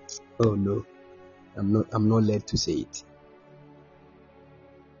 Oh no, I'm not led to say it.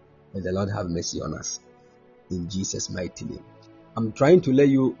 May the Lord have mercy on us in Jesus' mighty name. I'm trying to let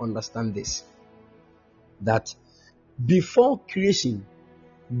you understand this, that before creation,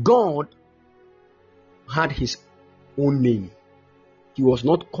 God had his own name. He was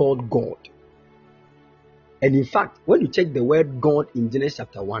not called God. And in fact, when you check the word God in Genesis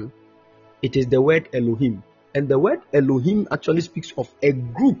chapter 1, it is the word Elohim. And the word Elohim actually speaks of a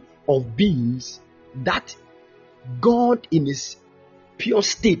group of beings that God in his pure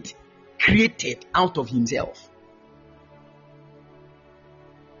state created out of himself.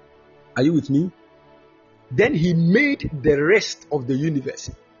 Are you with me? Then he made the rest of the universe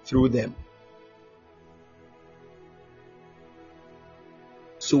through them.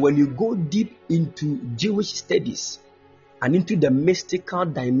 So when you go deep into Jewish studies and into the mystical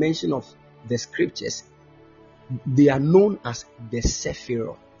dimension of the scriptures, they are known as the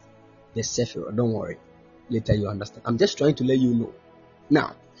Sephiroth. The Sephiroth. Don't worry. Later you understand. I'm just trying to let you know.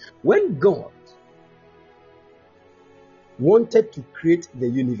 Now, when God wanted to create the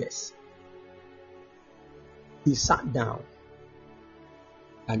universe, he sat down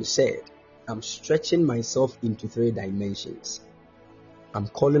and said, I'm stretching myself into 3 dimensions. I'm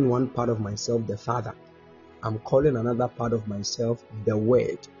calling one part of myself the Father. I'm calling another part of myself the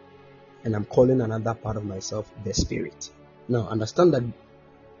Word. And I'm calling another part of myself the Spirit. Now, understand that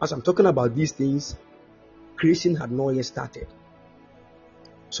as I'm talking about these things, creation had not yet started.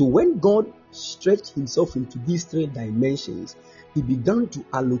 So when God stretched himself into these 3 dimensions, he began to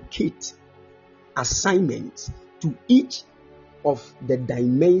allocate assignments to each of the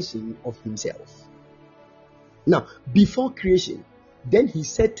dimension of himself. Now, before creation, then he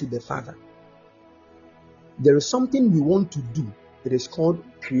said to the Father, there is something we want to do. It is called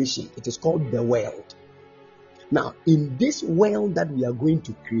creation. It is called the world. Now, in this world that we are going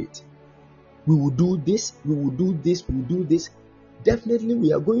to create, we will do this, we will do this, we will do this. Definitely,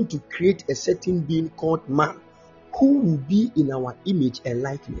 we are going to create a certain being called man, who will be in our image and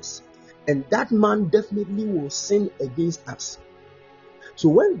likeness. And that man definitely will sin against us. So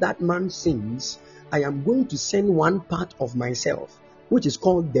when that man sins, I am going to send one part of myself, which is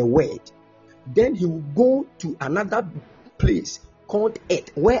called the Word. Then he will go to another place called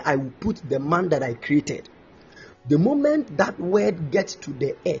earth, where I will put the man that I created. The moment that word gets to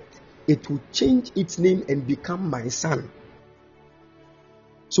the earth, it will change its name and become my son.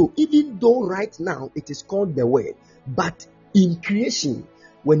 So even though right now it is called the Word, but in creation,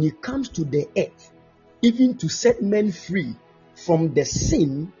 when it comes to the earth, even to set men free from the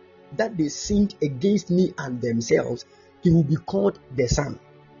sin that they sinned against me and themselves, he will be called the Son.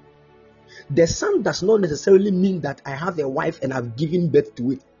 The Son does not necessarily mean that I have a wife and I've given birth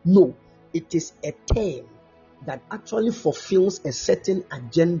to it. No, it is a term that actually fulfills a certain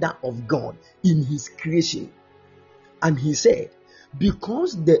agenda of God in his creation. And he said,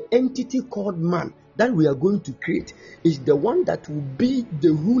 because the entity called man that we are going to create is the one that will be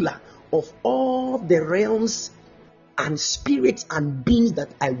the ruler of all the realms and spirits and beings that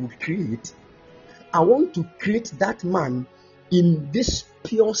I will create, I want to create that man in this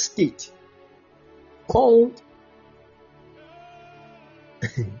pure state called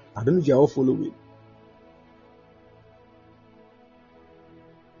I don't know if you're all following.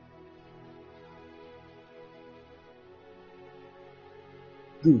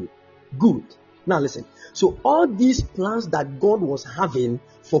 Good. Now listen. So all these plans that God was having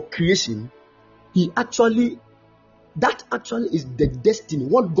for creation, that actually is the destiny,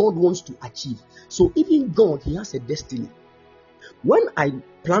 what God wants to achieve. So even God, he has a destiny. When I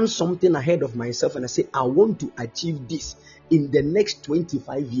plan something ahead of myself and I say, I want to achieve this in the next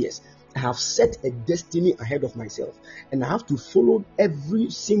 25 years, I have set a destiny ahead of myself. And I have to follow every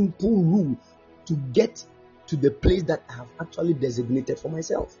simple rule to get to the place that I have actually designated for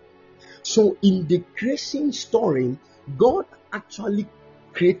myself. So in the creation story, God actually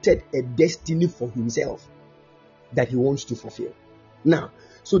created a destiny for himself that he wants to fulfill. Now,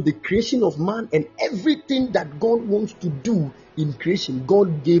 so the creation of man and everything that God wants to do in creation,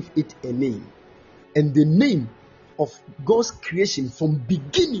 God gave it a name. And the name of God's creation from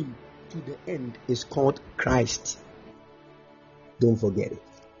beginning to the end is called Christ. Don't forget it.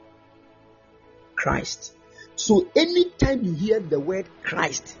 Christ. So anytime you hear the word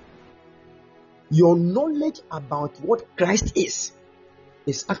Christ, your knowledge about what Christ is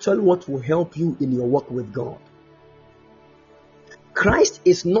actually what will help you in your work with God. Christ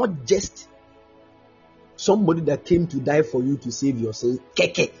is not just somebody that came to die for you to save your sins.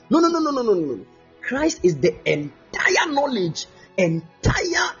 Keke. No. Christ is the entire knowledge,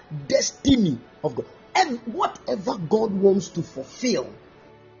 entire destiny of God. And whatever God wants to fulfill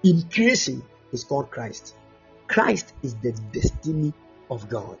in creation is called Christ. Christ is the destiny of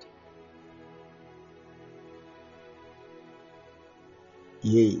God.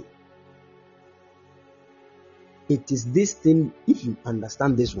 Yea. It is this thing, if you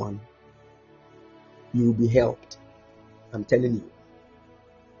understand this one, you will be helped. I'm telling you.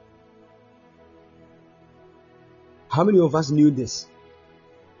 How many of us knew this?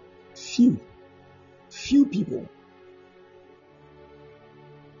 Few people.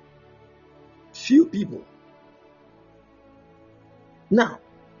 Few people. Now,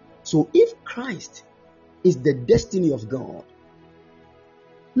 so if Christ is the destiny of God,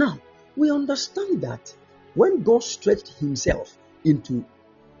 now we understand that when God stretched himself into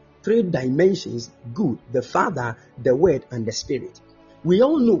 3 dimensions, good, the Father, the Word, and the Spirit, we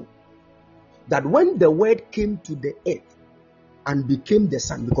all know that when the Word came to the earth and became the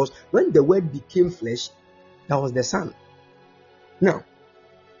Son, because when the Word became flesh, that was the Son. Now,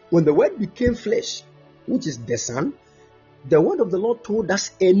 when the Word became flesh, which is the Son, the word of the Lord told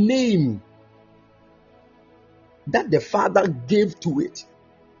us a name that the Father gave to it.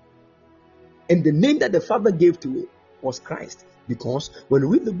 And the name that the Father gave to it was Christ. Because when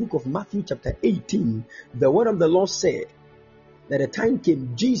we read the book of Matthew chapter 18, the word of the Lord said that a time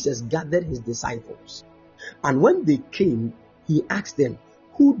came, Jesus gathered his disciples. And when they came, he asked them,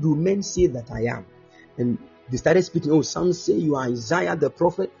 who do men say that I am? And they started speaking, some say you are Isaiah the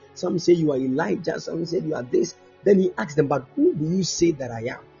prophet, some say you are Elijah, some say you are this. Then he asked them, but who do you say that I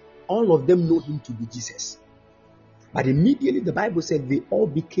am? All of them know him to be Jesus. But immediately the Bible said they all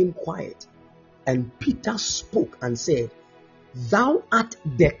became quiet. And Peter spoke and said, thou art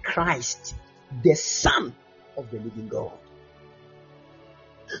the Christ, the Son of the living God.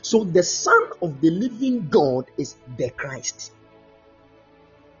 So the Son of the living God is the Christ.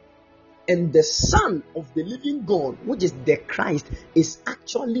 And the Son of the living God, which is the Christ, is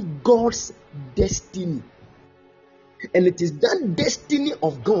actually God's destiny. And it is that destiny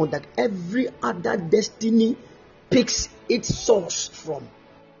of God that every other destiny picks its source from.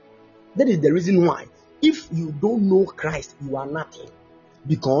 That is the reason why, if you don't know Christ, you are nothing.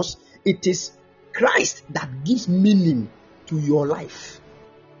 Because it is Christ that gives meaning to your life.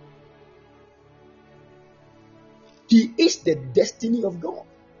 He is the destiny of God.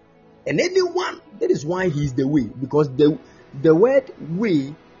 And anyone, that is why he is the way. Because the word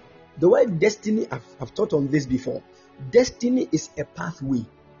way, the word destiny, I've taught on this before. Destiny is a pathway.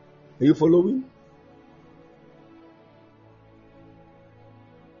 Are you following?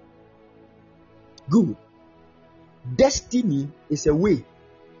 Good. Destiny is a way,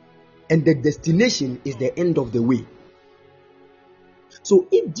 and the destination is the end of the way. So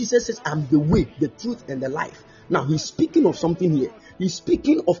if Jesus says, I'm the way, the truth, and the life, now he's speaking of something here. He's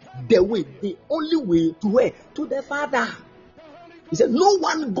speaking of the way, the only way to where? To the Father. He said, no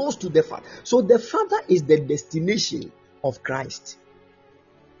one goes to the Father. So the Father is the destination of Christ.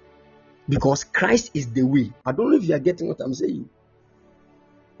 Because Christ is the way. I don't know if you are getting what I'm saying.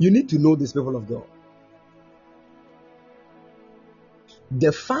 You need to know this, people of God.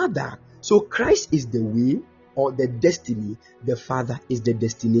 The Father, so Christ is the way or the destiny. The Father is the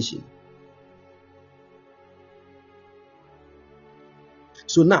destination.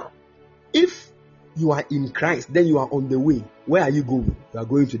 So now, if you are in Christ, then you are on the way. Where are you going? You are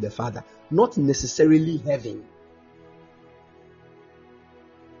going to the Father. Not necessarily heaven.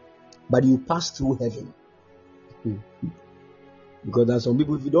 But you pass through heaven. Because there are some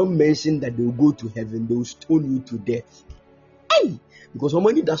people, if you don't mention that they will go to heaven, they will stone you to death. Hey! Because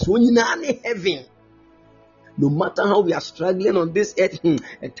somebody that's only in heaven. No matter how we are struggling on this earth,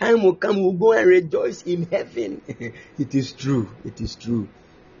 a time will come, we'll go and rejoice in heaven. It is true. It is true.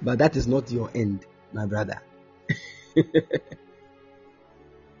 But that is not your end, my brother.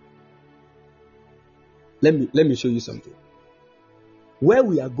 Let me show you something. Where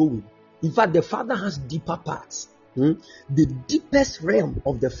we are going, in fact, the Father has deeper parts. The deepest realm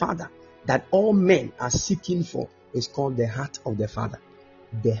of the Father that all men are seeking for is called the heart of the Father.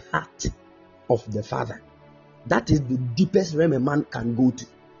 The heart of the Father. That is the deepest realm a man can go to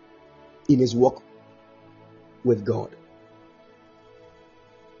in his walk with God.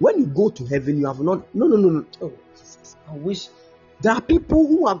 When you go to heaven, you have not. No. Oh, Jesus. I wish there are people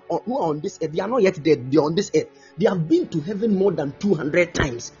who are on this earth. They are not yet dead. They are on this earth. They have been to heaven more than 200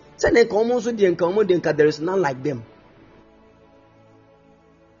 times. There is none like them.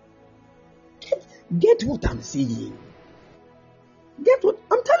 Get what I'm saying. Get what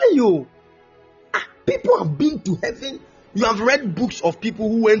I'm telling you. People have been to heaven. You have read books of people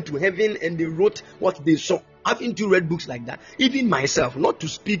who went to heaven and they wrote what they saw. Haven't you read books like that? Even myself, not to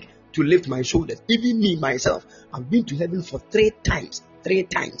speak to lift my shoulders, even me myself, I've been to heaven for 3 times. 3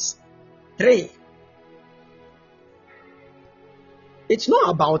 times. 3. It's not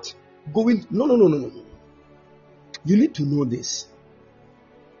about going. No. You need to know this.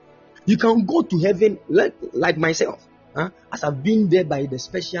 You can go to heaven like myself, as I've been there by the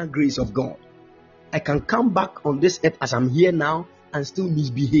special grace of God. I can come back on this earth as I'm here now and still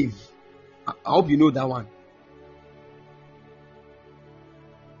misbehave. I hope you know that one.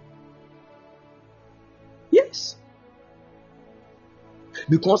 Yes.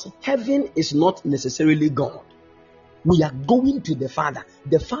 Because heaven is not necessarily God. We are going to the Father.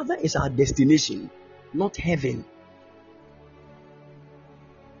 The Father is our destination, not heaven.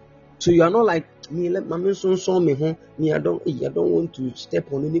 So you are not like me. Let my son saw me home. Me, I don't want to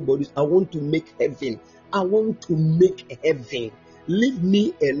step on anybody's. I want to make heaven. I want to make heaven. Leave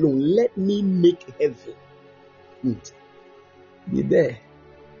me alone. Let me make heaven. Be there.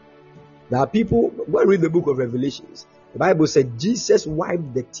 There are people. Go and read the book of Revelations. The Bible said Jesus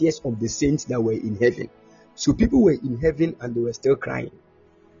wiped the tears of the saints that were in heaven. So people were in heaven and they were still crying.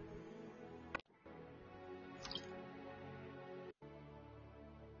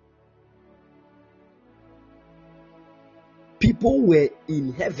 People were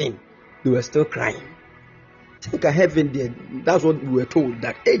in heaven, they were still crying. Think of heaven there. That's what we were told.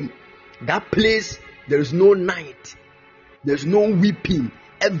 That that place, there is no night, there's no weeping,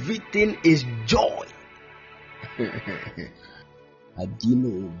 everything is joy.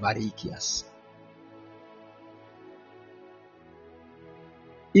 Adino Varikias.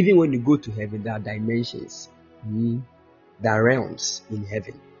 Even when you go to heaven, there are dimensions, there are realms in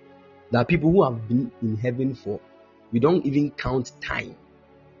heaven. There are people who have been in heaven for. We don't even count time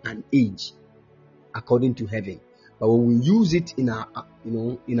and age according to heaven. But when we use it in our,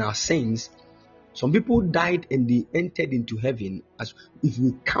 in our sense, some people died and they entered into heaven. As if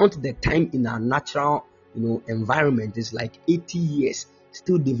we count the time in our natural, environment, it's like 80 years.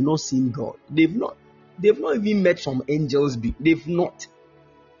 Still, they've not seen God. They've not even met some angels. They've not.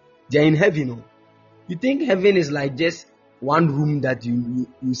 They're in heaven. You think heaven is like just one room that you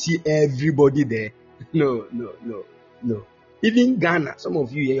see everybody there? No. Even Ghana, some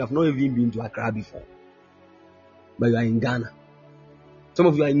of you have not even been to Accra before, but you are in Ghana. Some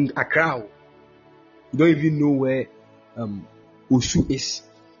of you are in Accra. You don't even know where Osu is.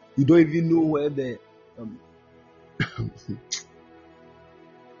 You don't even know where the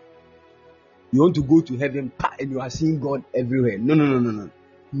you want to go to heaven and you are seeing God everywhere.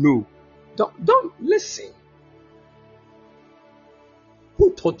 No. Don't listen.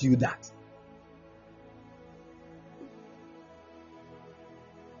 Who taught you that?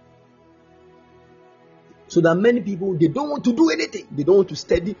 So that many people, they don't want to do anything. They don't want to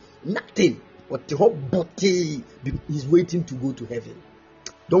study nothing. But the whole body is waiting to go to heaven.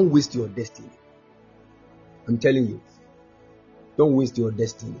 Don't waste your destiny. I'm telling you. Don't waste your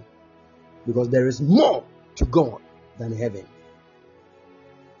destiny. Because there is more to God than heaven.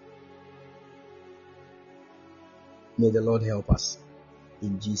 May the Lord help us.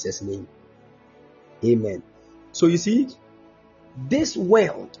 In Jesus' name. Amen. So you see, this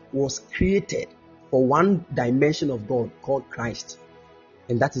world was created for one dimension of God called Christ,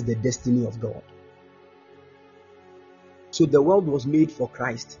 and that is the destiny of God. So the world was made for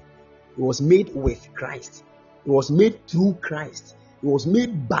Christ. It was made with Christ. It was made through Christ. It was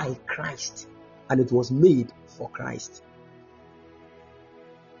made by Christ, and it was made for Christ.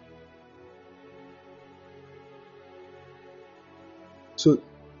 So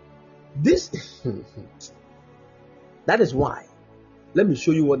this that is why. Let me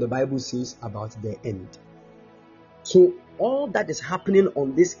show you what the Bible says about the end. So all that is happening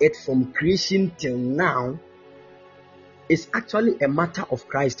on this earth from creation till now is actually a matter of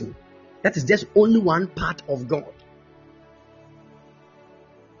Christ. That is just only one part of God.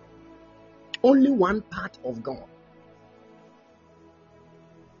 Only one part of God.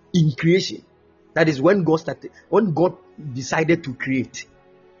 In creation. That is when God decided to create.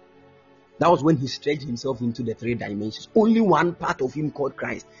 That was when he stretched himself into the 3 dimensions. Only one part of him called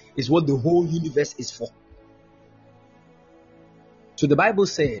Christ is what the whole universe is for. So the Bible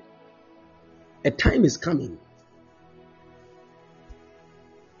said, a time is coming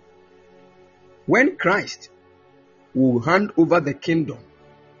when Christ will hand over the kingdom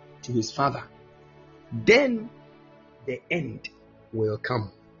to his Father. Then the end will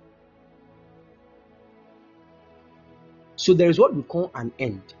come. So there is what we call an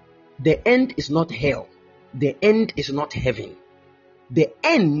end. The end is not hell. The end is not heaven. The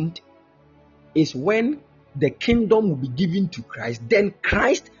end is when the kingdom will be given to Christ. Then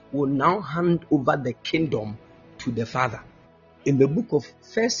Christ will now hand over the kingdom to the Father. In the book of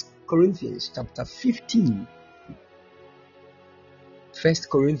 1 Corinthians chapter 15, 1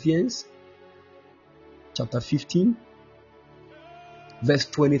 Corinthians chapter 15, verse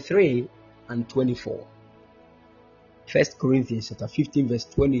 23 and 24. 1 Corinthians chapter 15, verse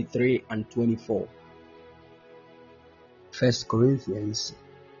 23 and 24. 1 Corinthians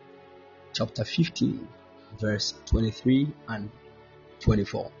chapter 15, verse 23 and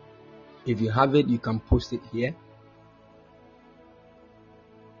 24. If you have it, you can post it here.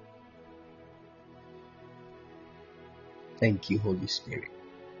 Thank you, Holy Spirit.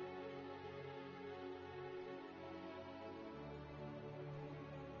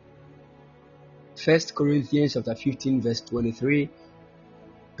 First Corinthians chapter 15, verse 23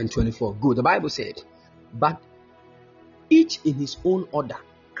 and 24. Good. The Bible said, but each in his own order,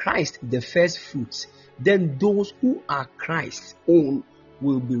 Christ the first fruits, then those who are Christ's own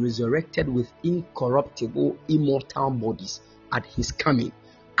will be resurrected with incorruptible, immortal bodies at his coming.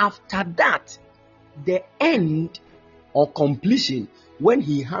 After that, the end or completion, when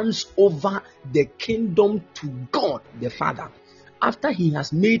he hands over the kingdom to God the Father, after he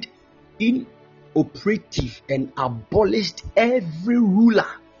has made inoperative and abolished every ruler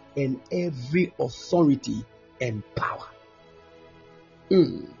and every authority and power.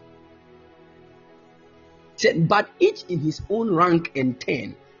 But each in his own rank and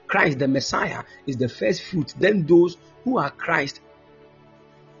turn. Christ the Messiah is the first fruit, then those who are Christ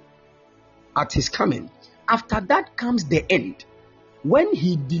at his coming. After that comes the end, when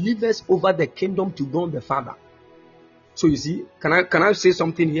he delivers over the kingdom to God the Father. So you see, can I say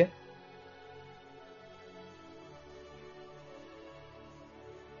something here?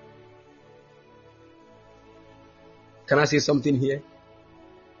 Can I say something here?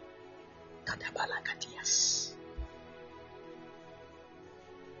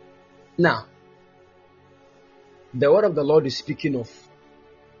 Now, the word of the Lord is speaking of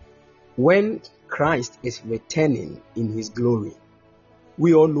when Christ is returning in his glory.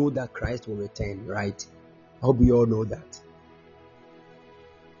 We all know that Christ will return, right? I hope we all know that.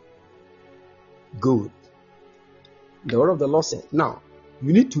 Good. The word of the Lord said, now,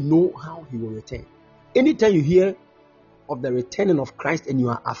 you need to know how he will return. Anytime you hear of the returning of Christ and you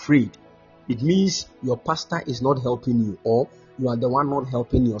are afraid, it means your pastor is not helping you, or you are the one not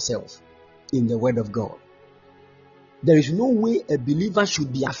helping yourself in the word of God. There is no way a believer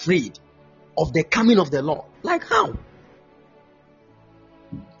should be afraid of the coming of the Lord. Like how?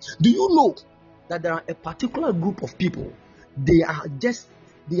 Do you know that there are a particular group of people, they are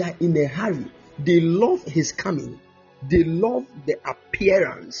in a hurry. They love his coming. They love the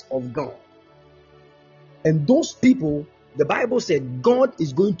appearance of God. And those people, the Bible said God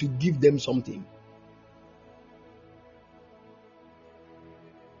is going to give them something.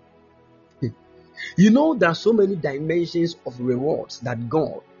 You know, there are so many dimensions of rewards that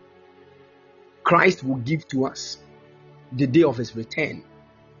Christ will give to us the day of his return.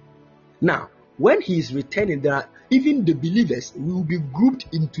 Now, when he is returning, there are even the believers will be grouped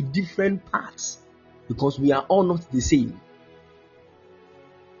into different parts because we are all not the same.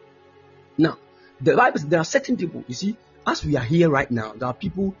 Now, the Bible, there are certain people, you see, as we are here right now, there are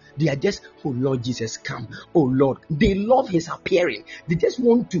people, they are just, oh Lord Jesus, come. Oh Lord, they love his appearing. They just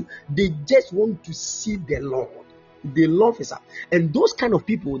want to see the Lord. They love his appearing. And those kind of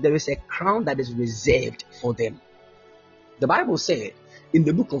people, there is a crown that is reserved for them. The Bible said in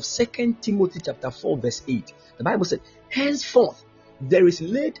the book of 2 Timothy chapter 4 verse 8, the Bible said, henceforth there is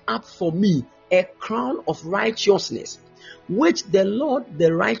laid up for me a crown of righteousness, which the Lord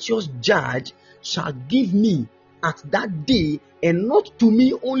the righteous judge shall give me at that day, and not to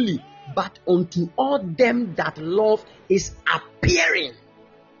me only, but unto all them that love his appearing.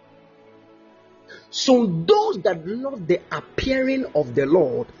 So those that love the appearing of the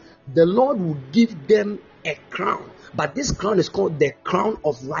Lord will give them a crown. But this crown is called the crown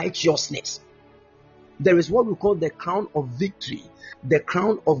of righteousness. There is what we call the crown of victory, the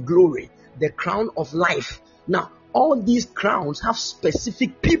crown of glory, the crown of life. Now, all these crowns have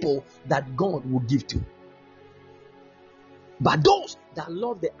specific people that God will give to. But those that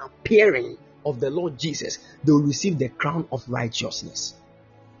love the appearing of the Lord Jesus, they will receive the crown of righteousness.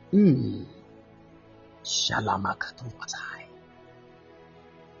 The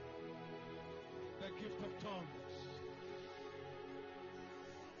gift of tongues.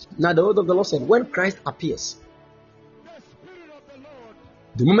 Now the word of the Lord said, when Christ appears,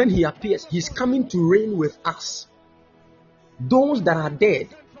 the moment he appears, he's coming to reign with us. Those that are dead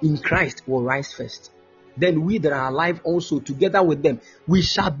in Christ will rise first. Then we that are alive also, together with them, we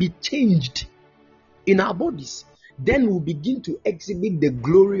shall be changed in our bodies, then we'll begin to exhibit the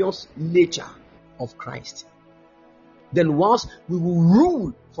glorious nature of Christ. Then whilst we will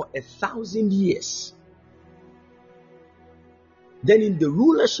rule for 1,000 years, then in the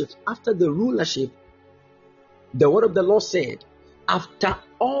rulership, after the rulership, the word of the Lord said, after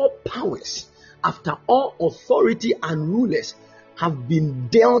all powers, after all authority and rulers have been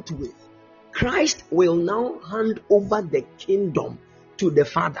dealt with, Christ will now hand over the kingdom to the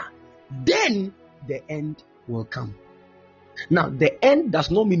Father. Then the end will come. Now, the end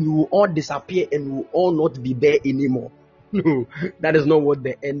does not mean we will all disappear and we will all not be there anymore. No, that is not what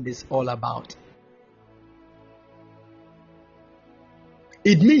the end is all about.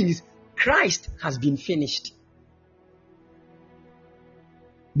 It means Christ has been finished.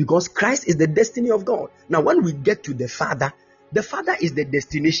 Because Christ is the destiny of God. Now, when we get to the Father is the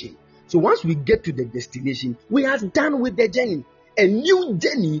destination. So once we get to the destination, we are done with the journey. A new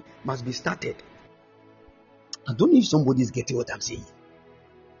journey must be started. I don't know if somebody is getting what I'm saying.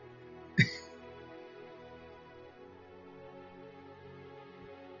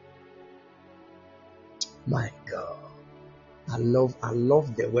 My God. I love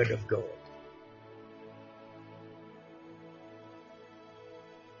the word of God.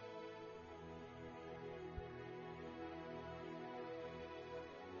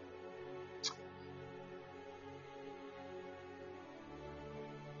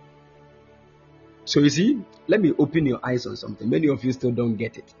 So you see, let me open your eyes on something. Many of you still don't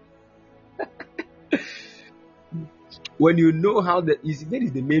get it. When you know how that is, that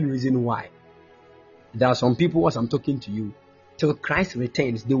is the main reason why. There are some people, as I'm talking to you, till Christ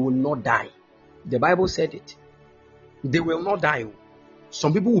returns, they will not die. The Bible said it. They will not die.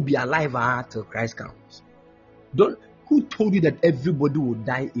 Some people will be alive till Christ comes. Who told you that everybody will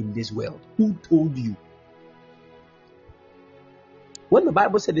die in this world? Who told you? When the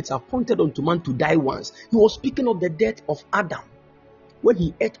Bible said it's appointed unto man to die once, he was speaking of the death of Adam when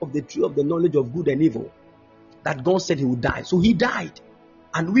he ate of the tree of the knowledge of good and evil, that God said he would die. So he died,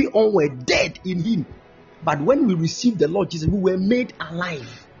 and we all were dead in him. But when we received the Lord Jesus, we were made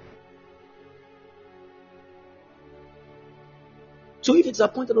alive. So if it's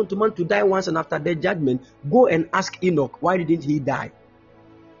appointed unto man to die once and after the judgment, go and ask Enoch, why didn't he die?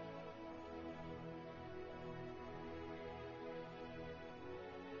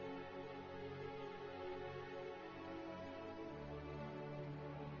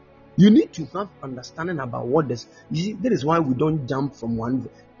 You need to have understanding about what this. You see, that is why we don't jump from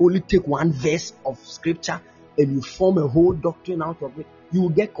only take one verse of scripture and you form a whole doctrine out of it. You will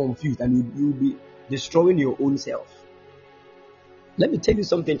get confused and you will be destroying your own self. Let me tell you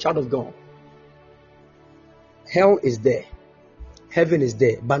something, child of God. Hell is there, heaven is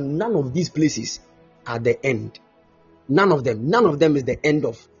there, but none of these places are the end. None of them is the end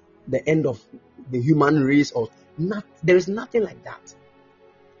of the human race, or not. There is nothing like that.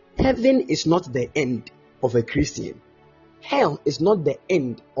 Heaven is not the end of a Christian. Hell is not the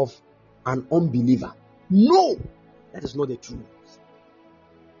end of an unbeliever. No, that is not the truth.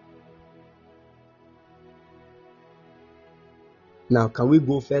 Now, can we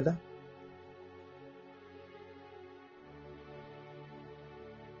go further?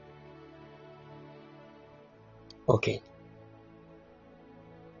 Okay.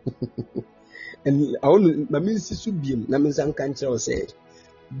 And I want to say,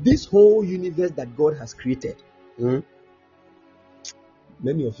 this whole universe that God has created, many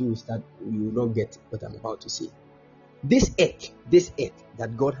of you will not get what I'm about to say. This earth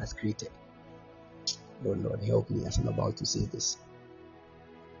that God has created. Oh Lord, help me as I'm about to say this.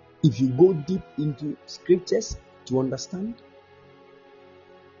 If you go deep into scriptures to understand,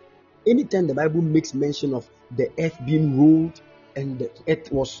 anytime the Bible makes mention of the earth being ruled and the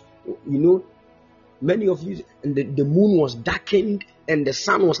earth was, many of you, and the moon was darkened and the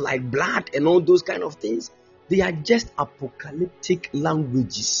sun was like blood and all those kind of things, they are just apocalyptic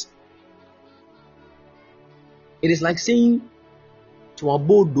languages. It is like saying it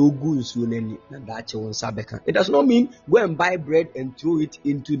does not mean go and buy bread and throw it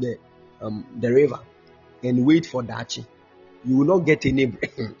into the river and wait for dachi. You will not get any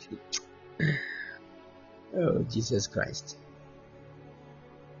bread. Oh, Jesus Christ.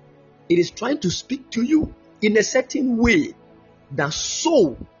 It is trying to speak to you in a certain way, that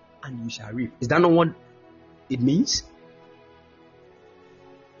sow and you shall reap. Is that not what it means?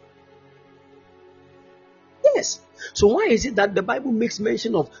 Yes. So why is it that the Bible makes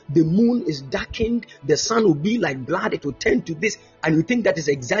mention of the moon is darkened, the sun will be like blood, it will turn to this, and you think that is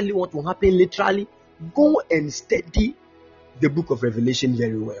exactly what will happen literally? Go and study the book of Revelation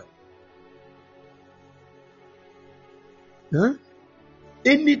very well. Huh?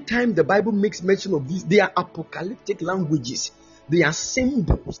 Anytime the Bible makes mention of these, they are apocalyptic languages. They are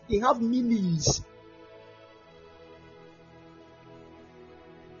symbols. They have meanings.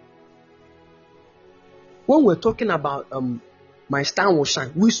 When we're talking about my star will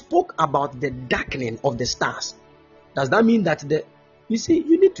shine, we spoke about the darkening of the stars. Does that mean that you see,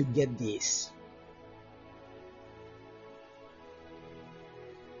 you need to get this?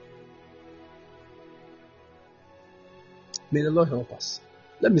 May the Lord help us.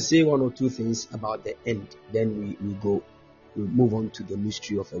 Let me say one or two things about the end. Then we move on to the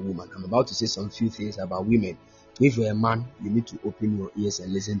mystery of a woman. I'm about to say some few things about women. If you're a man, you need to open your ears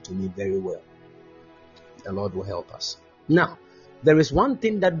and listen to me very well. The Lord will help us. Now, there is one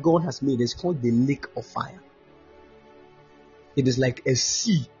thing that God has made. It's called the lake of fire. It is like a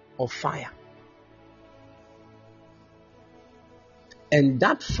sea of fire. And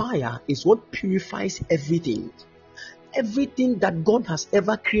that fire is what purifies everything. Everything that God has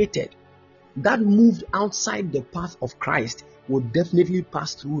ever created that moved outside the path of Christ will definitely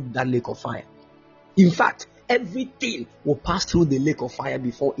pass through that lake of fire. In fact, everything will pass through the lake of fire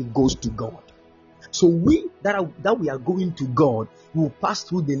before it goes to God. So we that we are going to God will pass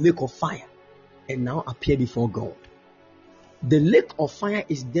through the lake of fire and now appear before God. The lake of fire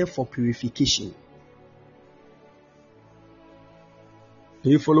is there for purification. Are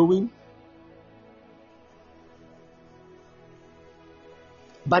you following?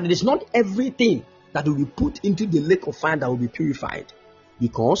 But it is not everything that will be put into the lake of fire that will be purified,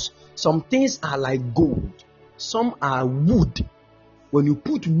 because some things are like gold, some are wood. When you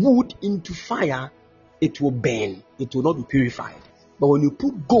put wood into fire, it will burn, it will not be purified. But when you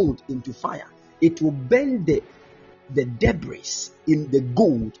put gold into fire, it will burn the debris in the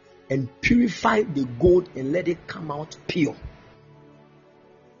gold and purify the gold and let it come out pure.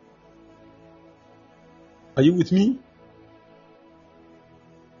 Are you with me?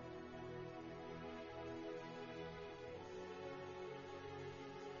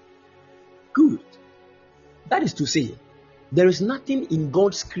 Good. That is to say, there is nothing in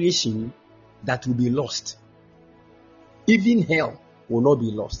God's creation that will be lost. Even hell will not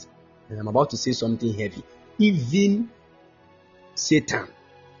be lost. And I'm about to say something heavy. Even Satan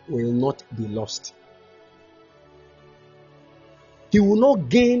will not be lost. He will not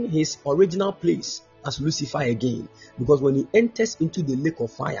gain his original place as Lucifer again, because when he enters into the lake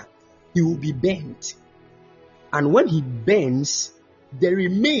of fire, he will be burnt. And when he burns, the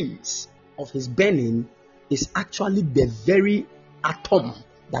remains of his burning is actually the very atom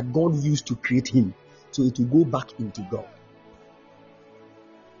that God used to create him. So it will go back into God.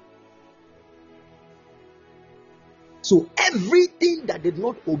 So everything that did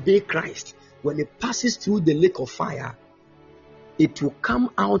not obey Christ, when it passes through the lake of fire, it will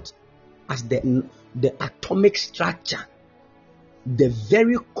come out as the atomic structure, the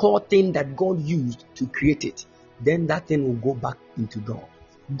very core thing that God used to create it. Then that thing will go back into God.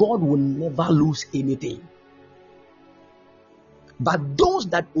 God will never lose anything. But those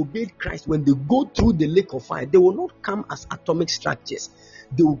that obeyed Christ, when they go through the lake of fire, they will not come as atomic structures.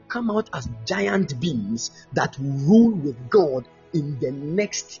 They will come out as giant beings that will rule with God in the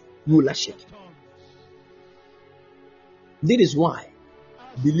next rulership. That is why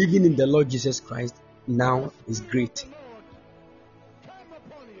believing in the Lord Jesus Christ now is great.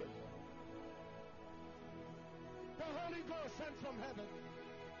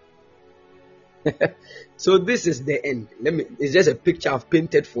 So this is the end. It's just a picture I've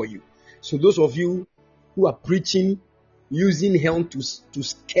painted for you. So those of you who are preaching using hell to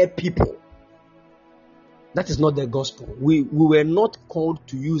scare people, that is not the gospel. We were not called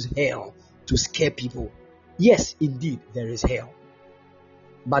to use hell to scare people. Yes, indeed, there is hell.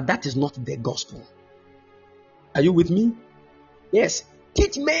 But that is not the gospel. Are you with me? Yes.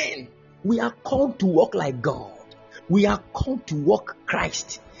 Teach men. We are called to walk like God. We are called to walk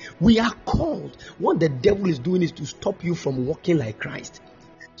Christ. We are called. What the devil is doing is to stop you from walking like Christ.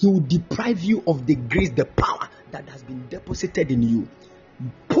 He will deprive you of the grace, the power that has been deposited in you.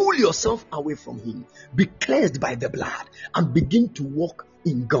 Pull yourself away from him. Be cleansed by the blood and begin to walk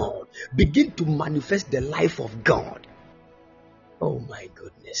in God. Begin to manifest the life of God. Oh my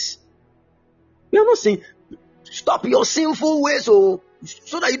goodness. We are not saying stop your sinful ways so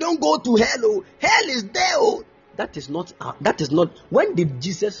that you don't go to hell. Hell is there. That is not when did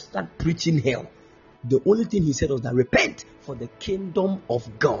Jesus start preaching hell? The only thing he said was that repent, for the kingdom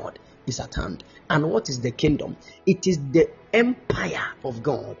of God is at hand. And what is the kingdom? It is the empire of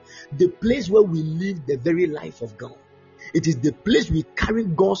God, the place where we live the very life of God. It is the place we carry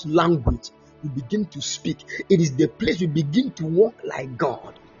God's language, we begin to speak. It is the place we begin to walk like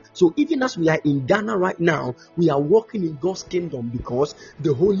God. So even as we are in Ghana right now, we are walking in God's kingdom because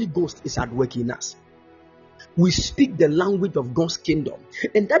the Holy Ghost is at work in us. We speak the language of God's kingdom.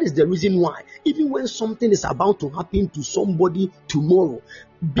 And that is the reason why, even when something is about to happen to somebody tomorrow,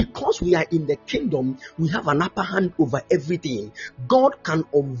 because we are in the kingdom, we have an upper hand over everything. God can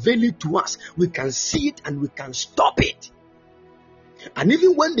unveil it to us. We can see it and we can stop it. And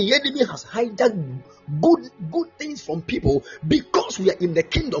even when the enemy has hijacked good things from people, because we are in the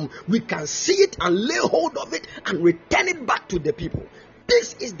kingdom, we can see it and lay hold of it and return it back to the people.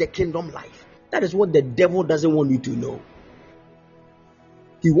 This is the kingdom life. That is what the devil doesn't want you to know.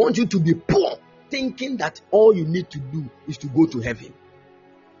 He wants you to be poor, thinking that all you need to do is to go to heaven.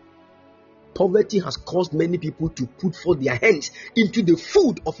 Poverty has caused many people to put forth their hands into the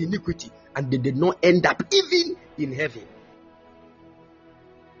food of iniquity, and they did not end up even in heaven.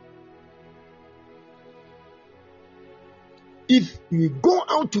 If we go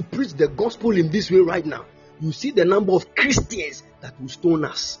out to preach the gospel in this way right now, you see the number of Christians that will stone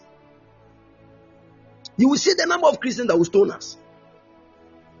us. You will see the number of Christians that will stone us.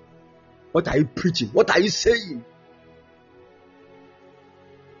 What are you preaching? What are you saying?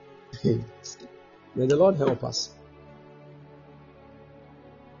 May the Lord help us.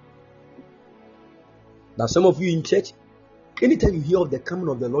 Now, some of you in church, anytime you hear of the coming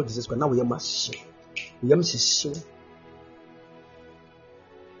of the Lord Jesus Christ, now we must share.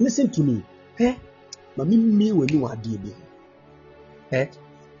 Listen to me.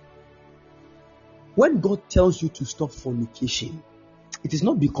 When God tells you to stop fornication, it is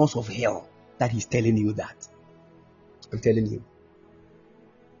not because of hell that He's telling you that. I'm telling you.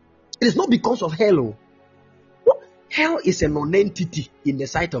 It is not because of hell. Hell is a non-entity in the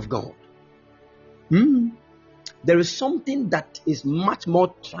sight of God. There is something that is much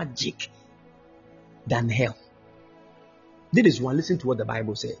more tragic than hell. This is one. Listen to what the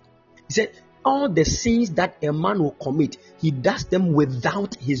Bible said. He said, all the sins that a man will commit, he does them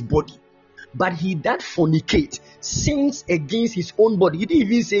without his body. But he that fornicates sins against his own body. He didn't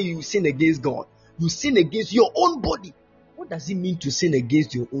even say you sin against God. You sin against your own body. What does it mean to sin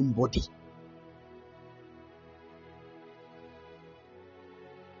against your own body?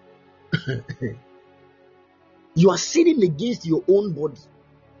 You are sinning against your own body.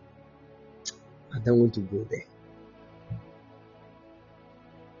 I don't want to go there.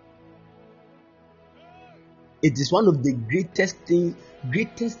 It is one of the greatest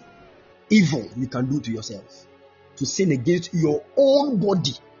evil you can do to yourself, to sin against your own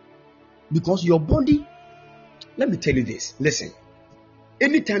body. Because your body, let me tell you this, listen,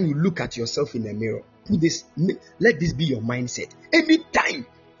 anytime you look at yourself in the mirror, let this be your mindset. Anytime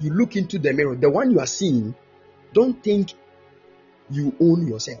you look into the mirror, the one you are seeing, don't think you own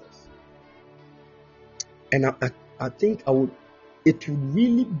yourself. And I think it would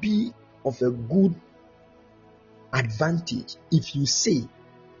really be of a good advantage if you say,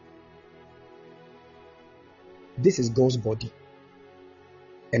 this is God's body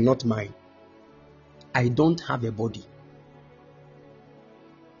and not mine. I don't have a body.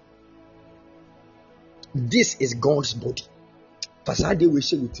 This is God's body. You will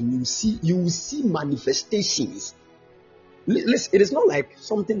see manifestations. It is not like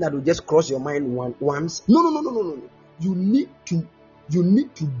something that will just cross your mind once. No. You need to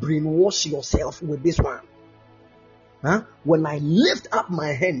brainwash yourself with this one. When I lift up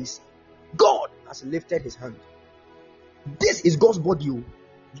my hands, God has lifted His hand. This is God's body.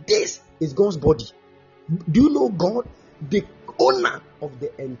 This is God's body. Do you know God, the owner of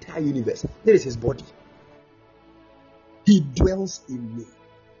the entire universe? This is His body. He dwells in me.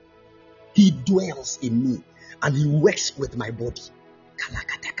 He dwells in me, and He works with my body.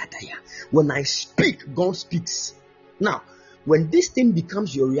 When I speak, God speaks. Now, when this thing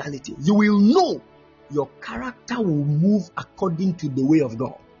becomes your reality, you will know your character will move according to the way of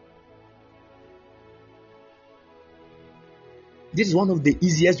God. This is one of the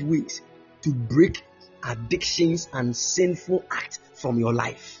easiest ways to break addictions and sinful acts from your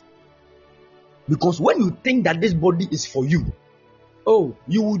life. Because when you think that this body is for you,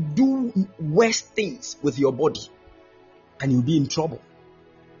 you will do worse things with your body and you'll be in trouble.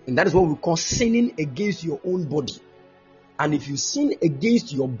 And that is what we call sinning against your own body. And if you sin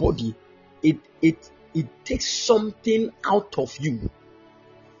against your body, it takes something out of you.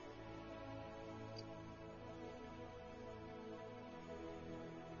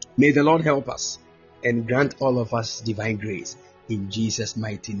 May the Lord help us and grant all of us divine grace in Jesus'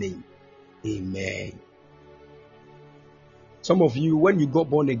 mighty name. Amen. Some of you, when you got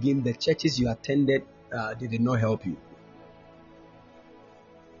born again, the churches you attended, they did not help you.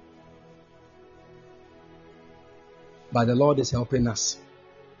 But the Lord is helping us.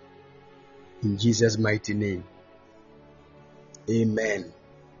 In Jesus' mighty name. Amen.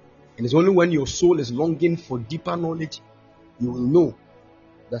 And it's only when your soul is longing for deeper knowledge, you will know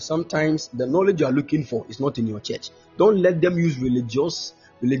that sometimes the knowledge you are looking for is not in your church. Don't let them use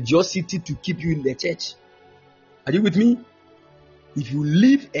religiosity to keep you in the church. Are you with me? If you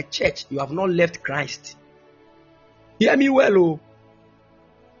leave a church, you have not left Christ. Hear me well, oh.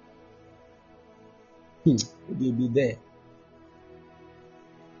 You'll be there.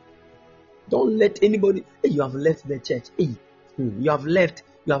 Don't let anybody. Hey, you have left the church. Hey, you have left.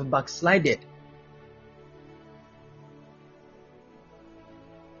 You have backslided.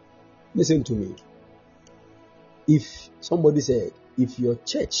 Listen to me. If somebody said, if your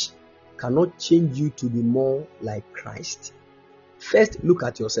church cannot change you to be more like Christ, first look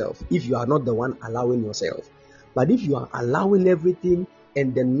at yourself. If you are not the one allowing yourself, but if you are allowing everything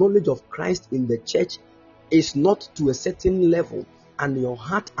and the knowledge of Christ in the church is not to a certain level, and your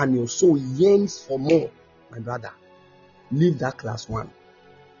heart and your soul yearns for more, my brother, leave that class 1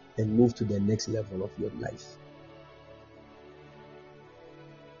 and move to the next level of your life.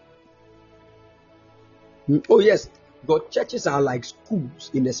 Oh yes, but churches are like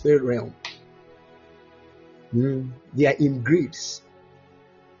schools in the spirit realm. They are in grades.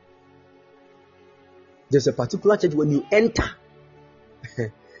 There's a particular church, when you enter,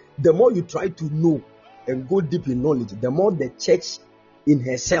 the more you try to know and go deep in knowledge, the more the church in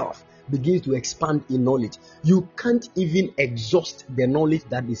herself begins to expand in knowledge. You can't even exhaust the knowledge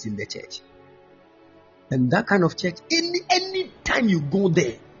that is in the church. And that kind of church, any time you go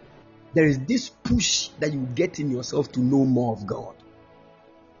there, there is this push that you get in yourself to know more of God.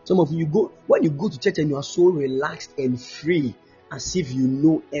 Some of you when you go to church and you are so relaxed and free, as if you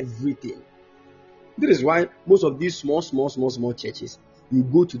know everything. This is why most of these small churches, you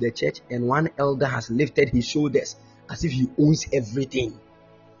go to the church and one elder has lifted his shoulders as if he owns everything.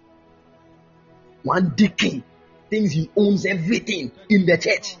 One deacon thinks he owns everything in the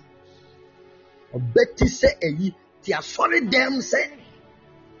church. Betty said, "They are sorry them say,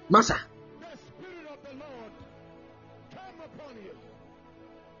 Master." The Spirit of the Lord come upon you.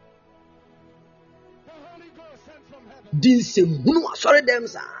 The Holy Ghost sent from heaven. Didn't say, "Who sorry them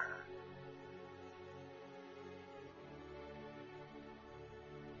sir."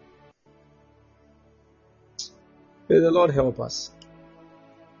 May the Lord help us.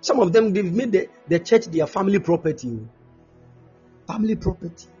 Some of them, they've made the church their family property. Family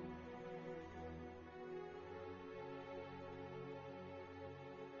property.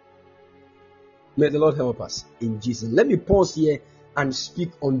 May the Lord help us in Jesus. Let me pause here and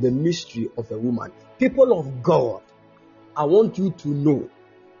speak on the mystery of a woman. People of God, I want you to know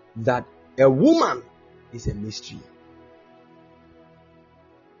that a woman is a mystery.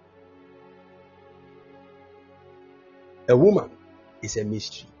 A woman is a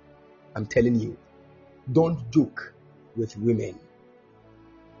mystery. I'm telling you, don't joke with women.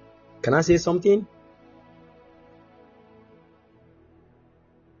 Can I say something?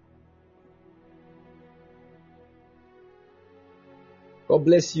 God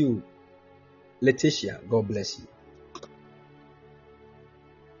bless you, Letitia. God bless you.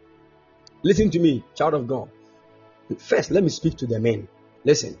 Listen to me, child of God. First, let me speak to the men.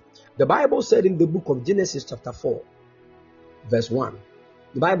 Listen, the Bible said in the book of Genesis chapter 4, verse 1,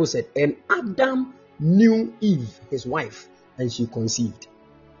 the Bible said, and Adam knew Eve, his wife, and she conceived.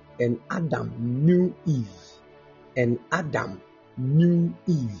 And Adam knew Eve. And Adam knew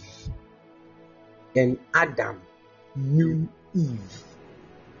Eve. And Adam knew Eve.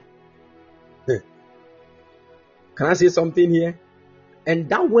 Can I say something here? And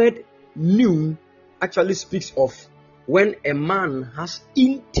that word knew actually speaks of when a man has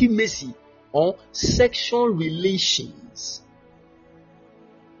intimacy or sexual relations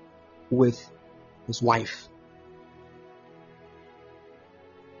with his wife.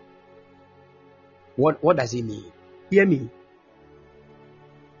 What does it mean? Hear me.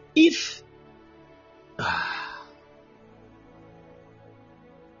 If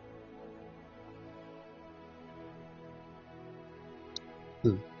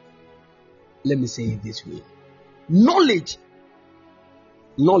let me say it this way. Knowledge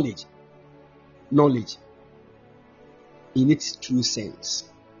in its true sense.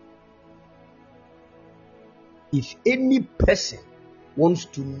 If any person wants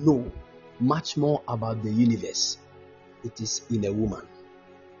to know much more about the universe, it is in a woman.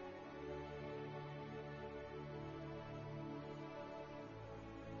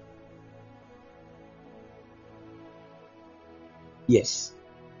 Yes.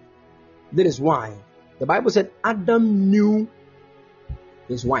 That is why the Bible said Adam knew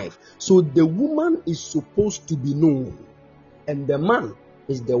his wife. So the woman is supposed to be known, and the man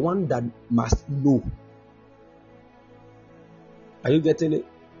is the one that must know. Are you getting it?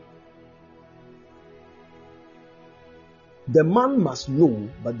 The man must know,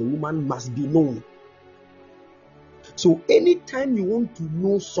 but the woman must be known. So anytime you want to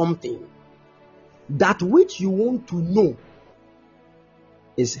know something, that which you want to know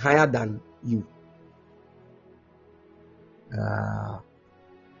is higher than you.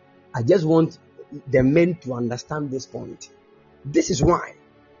 I just want the men to understand this point. This is why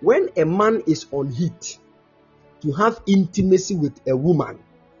when a man is on heat to have intimacy with a woman,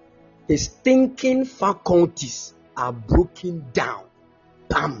 his thinking faculties are broken down.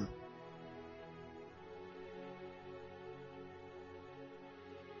 Bam.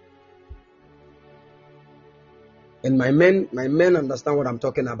 And my men understand what I'm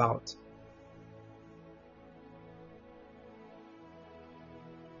talking about.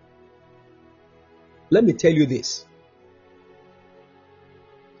 Let me tell you this.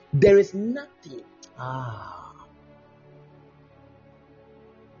 There is nothing.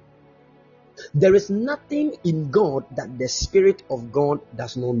 There is nothing in God that the Spirit of God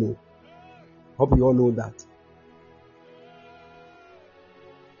does not know. Hope you all know that.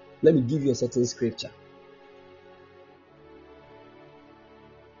 Let me give you a certain scripture.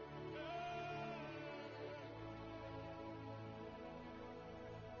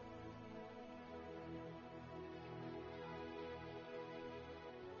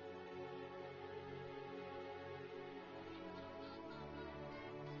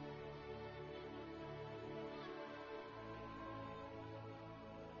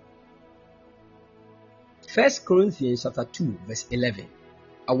 First Corinthians chapter 2 verse 11.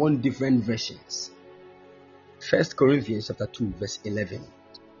 I want different versions. First Corinthians chapter 2 verse 11.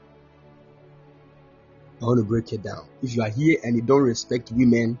 I want to break it down. If you are here and you don't respect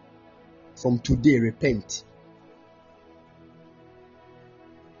women, from today repent.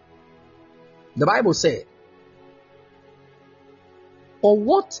 The Bible said, For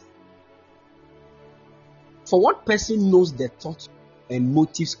what person knows the thoughts and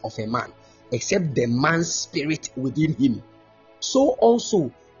motives of a man, except the man's spirit within him? So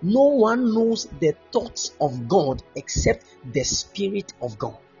also, no one knows the thoughts of God except the Spirit of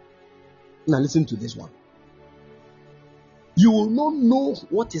God. Now listen to this one. You will not know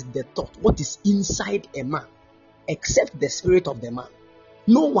what is the thought, what is inside a man, except the spirit of the man.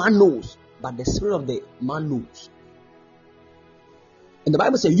 No one knows, but the spirit of the man knows. And the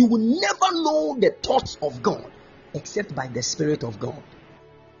Bible says you will never know the thoughts of God except by the Spirit of God.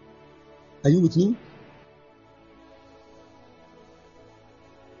 Are you with me?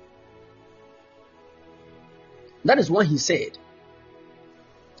 That is what he said.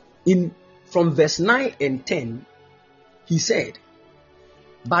 From verse 9 and 10, he said,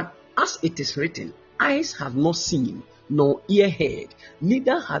 But as it is written, eyes have not seen, nor ear heard,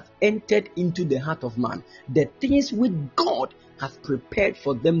 neither hath entered into the heart of man the things which God hath prepared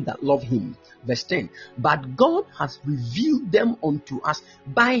for them that love him. Verse 10, But God hath revealed them unto us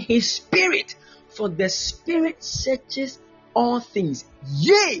by his Spirit, for the Spirit searches all things,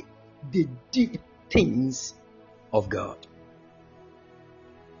 yea, the deep things of God.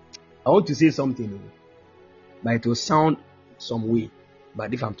 I want to say something, but it will sound some way.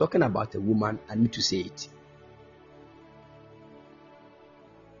 But if I'm talking about a woman, I need to say it.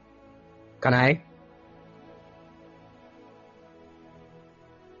 Can I?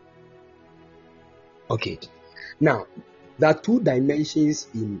 Okay. Now, there are two dimensions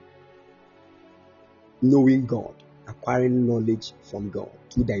in knowing God, acquiring knowledge from God.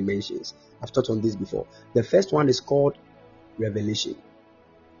 Two dimensions. I've taught on this before. The first one is called revelation,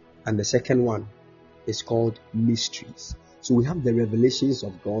 and the second one is called mysteries. So we have the revelations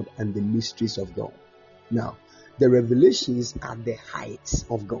of God and the mysteries of God. Now, the revelations are the heights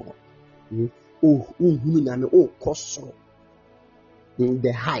of God. The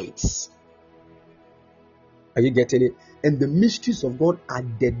heights. Are you getting it? And the mysteries of God are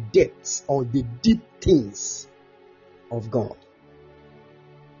the depths or the deep things of God.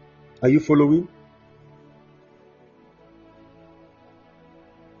 Are you following?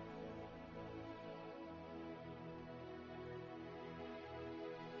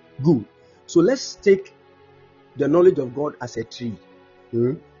 Good. So let's take the knowledge of God as a tree.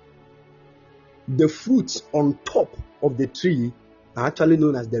 The fruits on top of the tree are actually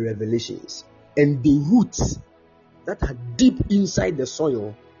known as the revelations, and the roots that are deep inside the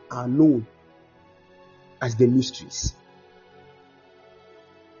soil are known as the mysteries.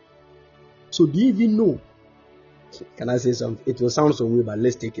 So do you even know? Can I say something? It will sound some way, but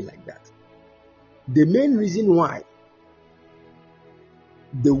let's take it like that. The main reason why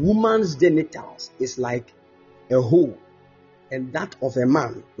the woman's genitals is like a hole and that of a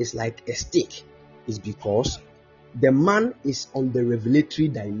man is like a stick is because the man is on the revelatory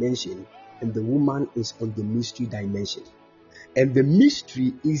dimension and the woman is on the mystery dimension. And the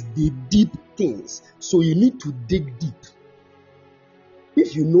mystery is the deep things. So you need to dig deep.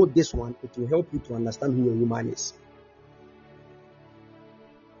 If you know this one, it will help you to understand who a woman is.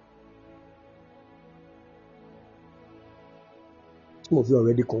 Some of you are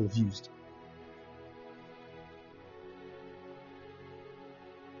already confused.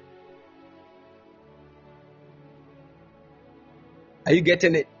 Are you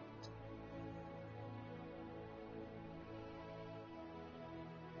getting it?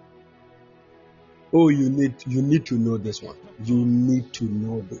 Oh, you need to know this one. You need to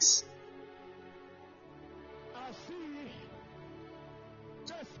know this.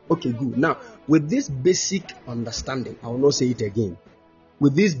 Okay, good. Now, with this basic understanding, I will not say it again.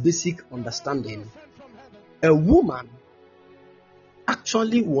 With this basic understanding, a woman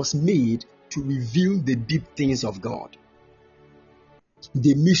actually was made to reveal the deep things of God,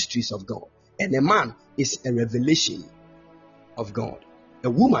 the mysteries of God. And a man is a revelation of God. A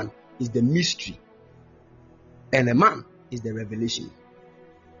woman is the mystery, and a man is the revelation.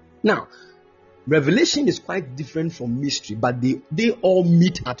 Now, revelation is quite different from mystery, but they all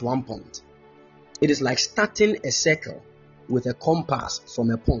meet at one point. It is like starting a circle with a compass from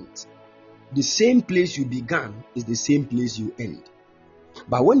a point. The same place you began is the same place you end.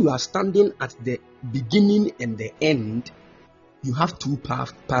 But when you are standing at the beginning and the end, you have two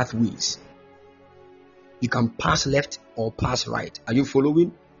pathways. You can pass left or pass right. Are you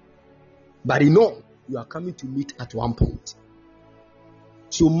following? But in all, you are coming to meet at one point.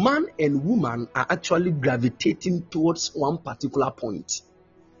 So man and woman are actually gravitating towards one particular point.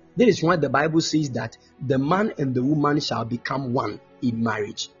 That is why the Bible says that the man and the woman shall become one in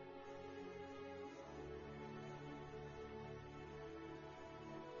marriage.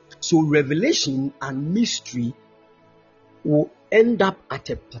 So revelation and mystery will end up at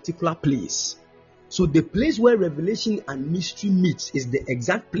a particular place. So the place where revelation and mystery meets is the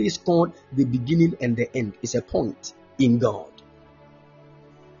exact place called the beginning and the end. It's a point in God.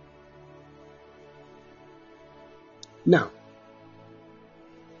 Now,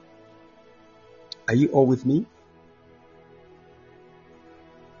 are you all with me?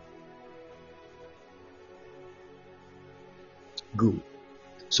 Good.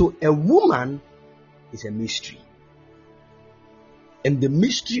 So a woman is a mystery. And the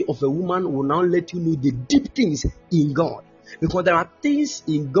mystery of a woman will now let you know the deep things in God. Because there are things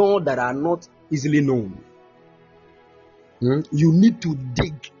in God that are not easily known. You need to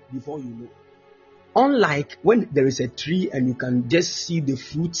dig before you know. Unlike when there is a tree and you can just see the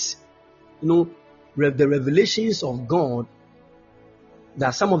fruits, the revelations of God, there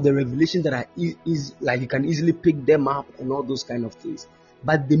are some of the revelations that are like you can easily pick them up and all those kind of things.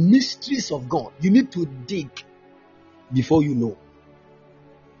 But the mysteries of God, you need to dig before you know.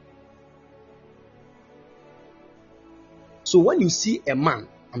 So when you see a man,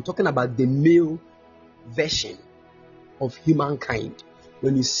 I'm talking about the male version of humankind.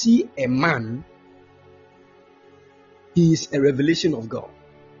 When you see a man, he is a revelation of God.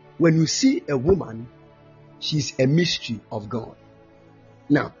 When you see a woman, she is a mystery of God.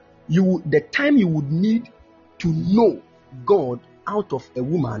 Now, the time you would need to know God out of a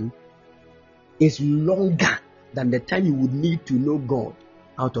woman is longer than the time you would need to know God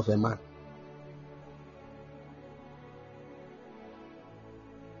out of a man.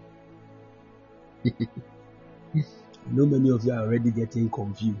 I know many of you are already getting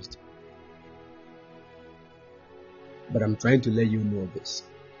confused, but I'm trying to let you know this.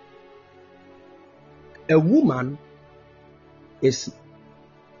 A woman is,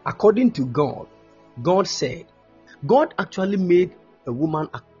 according to God, God said, God actually made a woman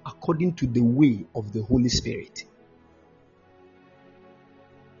according to the way of the Holy Spirit.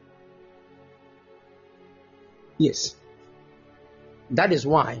 Yes. That is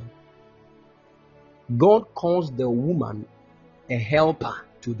why God calls the woman a helper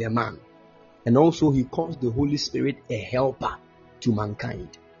to the man. And also he calls the Holy Spirit a helper to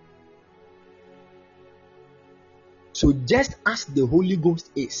mankind. So just as the Holy Ghost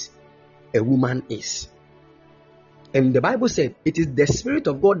is, a woman is. And the Bible said it is the Spirit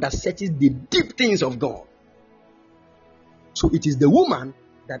of God that searches the deep things of God. So it is the woman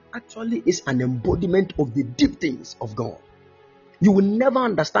that actually is an embodiment of the deep things of God. You will never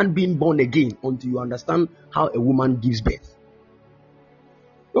understand being born again until you understand how a woman gives birth.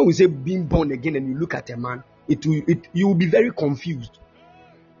 When we say being born again and you look at a man, you will be very confused.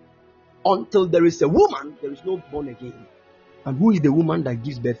 Until there is a woman, there is no born again. And who is the woman that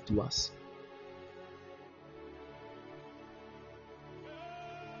gives birth to us?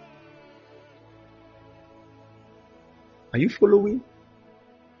 Are you following?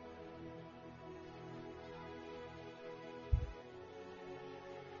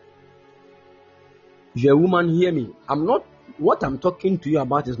 If you're a woman, hear me. What I'm talking to you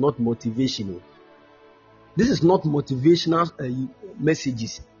about is not motivational. This is not motivational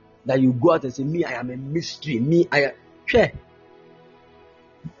messages that you go out and say, me, I am a mystery. Me, I am. Share.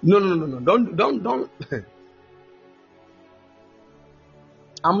 No. Don't.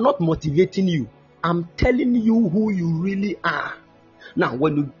 I'm not motivating you. I'm telling you who you really are. Now,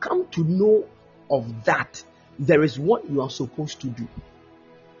 when you come to know of that, there is what you are supposed to do.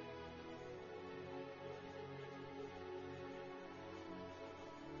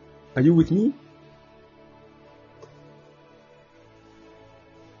 Are you with me?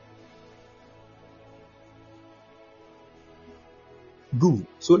 Good.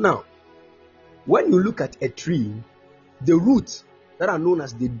 So now, when you look at a tree, the roots that are known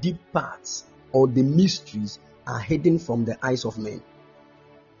as the deep parts or the mysteries are hidden from the eyes of men.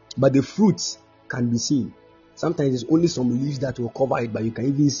 But the fruits can be seen. Sometimes it's only some leaves that will cover it, but you can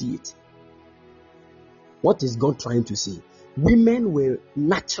even see it. What is God trying to say? Women were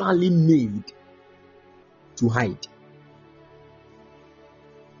naturally made to hide.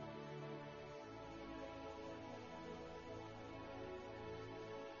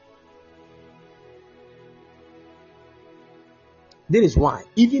 That is why,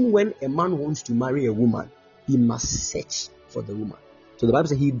 even when a man wants to marry a woman, he must search for the woman. So the Bible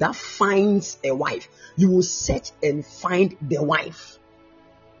says, he that finds a wife, you will search and find the wife.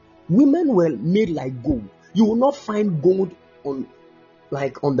 Women were made like gold. You will not find gold on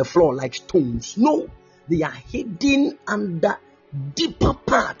the floor like stones. No, they are hidden under deeper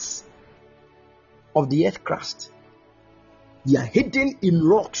parts of the earth crust. They are hidden in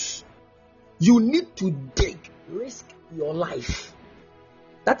rocks. You need to dig, risk your life.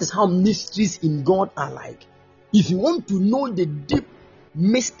 That is how mysteries in God are like. If you want to know the deep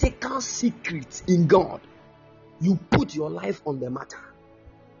mystical secrets in God, you put your life on the matter.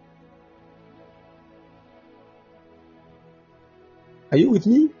 Are you with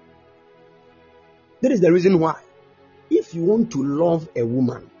me? That is the reason why. If you want to love a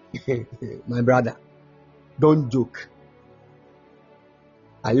woman, my brother, don't joke.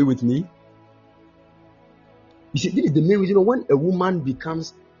 Are you with me? You see, this is the main reason when a woman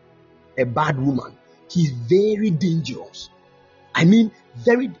becomes a bad woman, she's very dangerous. I mean,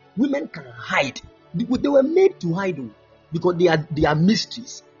 women can hide. They were made to hide because they are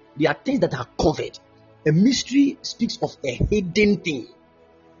mysteries. They are things that are covered. A mystery speaks of a hidden thing.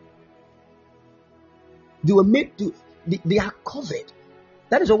 They were made to, they are covered.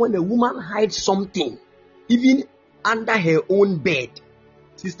 That is why when a woman hides something, even under her own bed,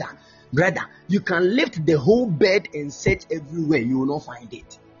 sister, brother, you can lift the whole bed and search everywhere, you will not find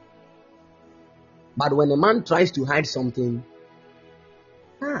it. But when a man tries to hide something,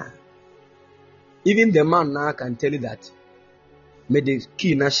 even the man now can tell you that, may the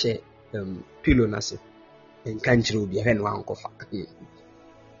key na share pillow na se and country will be a hen one cover.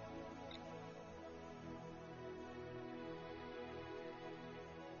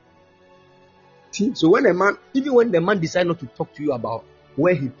 See, so even when the man decides not to talk to you about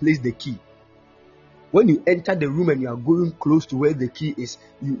where he placed the key, when you enter the room and you are going close to where the key is,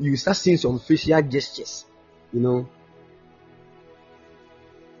 you start seeing some facial gestures, you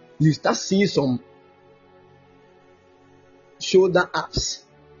start seeing some shoulder ups.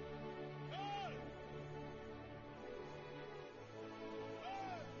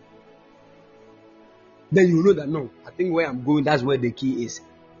 Then you know that no, I think where I'm going, that's where the key is.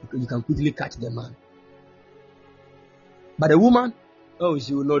 Because you can quickly catch the man. But a woman,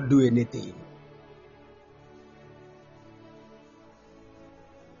 she will not do anything.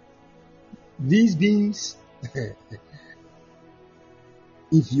 These beings,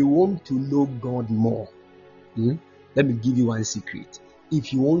 if you want to know God more, let me give you one secret.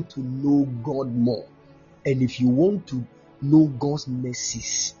 If you want to know God more, and if you want to know God's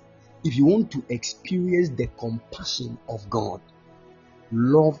mercies, if you want to experience the compassion of God,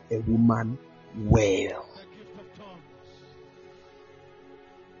 love a woman well.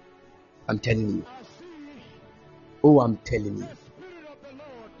 I'm telling you. I'm telling you.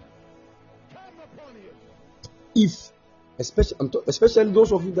 If, especially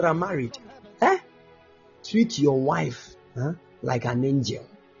those of you that are married, treat your wife like an angel.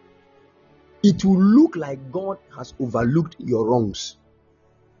 It will look like God has overlooked your wrongs.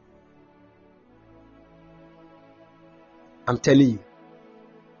 I'm telling you.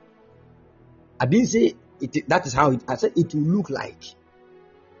 I didn't say it, that is how I said it will look like.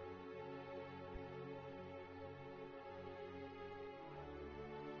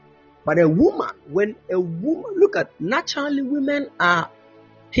 But a woman, when a woman, look at, naturally women are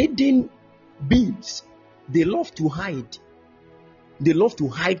hidden beings. They love to hide. They love to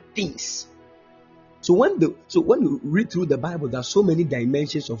hide things. So when you read through the Bible, there are so many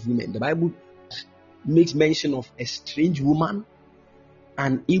dimensions of women. The Bible makes mention of a strange woman,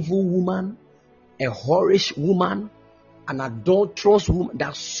 an evil woman, a whorish woman, an adulterous woman. There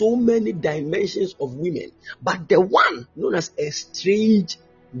are so many dimensions of women. But the one known as a strange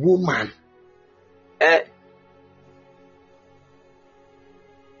woman,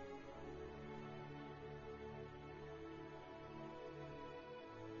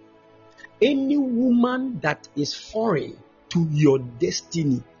 any woman that is foreign to your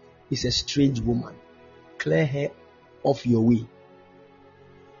destiny is a strange woman. Clear her off your way.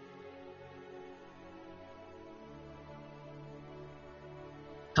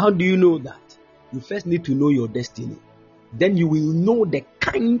 How do you know that? You first need to know your destiny. Then you will know the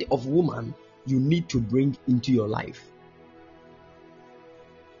kind of woman you need to bring into your life.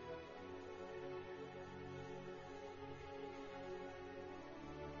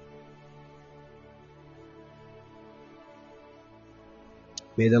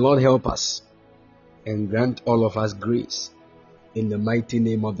 May the Lord help us and grant all of us grace in the mighty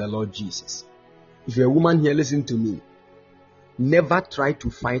name of the Lord Jesus. If you're a woman here, listen to me. Never try to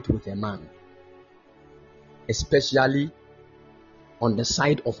fight with a man, especially on the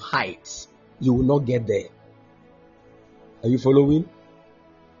side of heights. You will not get there. Are you following?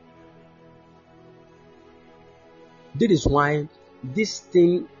 That is why this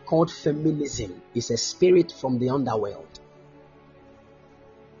thing called feminism is a spirit from the underworld.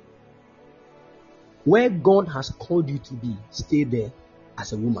 Where God has called you to be, stay there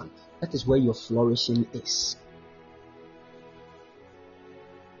as a woman. That is where your flourishing is.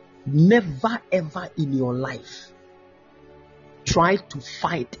 Never ever in your life try to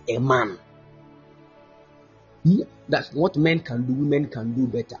fight a man. That's what men can do, women can do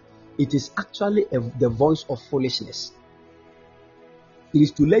better. It is actually the voice of foolishness. It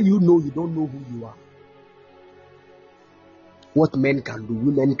is to let you know you don't know who you are. What men can do,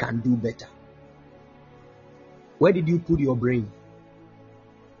 women can do better. Where did you put your brain?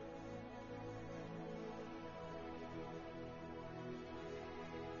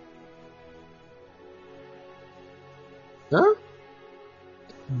 Huh?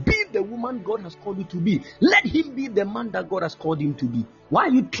 Be the woman God has called you to be. Let him be the man that God has called him to be. Why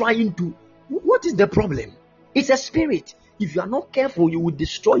are you trying to? What is the problem? It's a spirit. If you are not careful, you will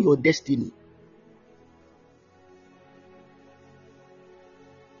destroy your destiny.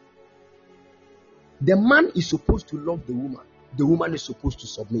 The man is supposed to love the woman. The woman is supposed to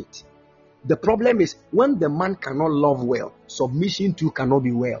submit. The problem is when the man cannot love well, submission too cannot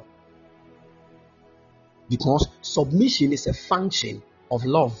be well. Because submission is a function of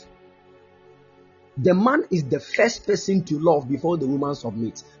love. The man is the first person to love before the woman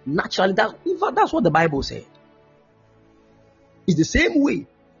submits. Naturally, that's what the Bible said. It's the same way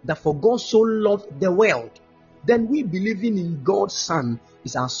that for God so loved the world, then we believing in God's Son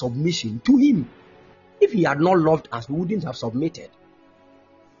is our submission to him. If he had not loved us, we wouldn't have submitted.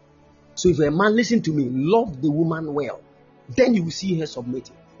 So if a man, listen to me, love the woman well, then you will see her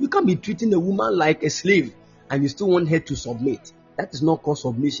submitting. You can't be treating a woman like a slave and you still want her to submit. That is not called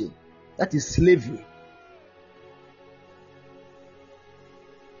submission. That is slavery.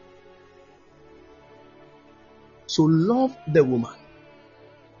 So love the woman.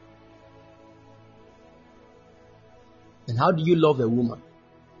 And how do you love a woman?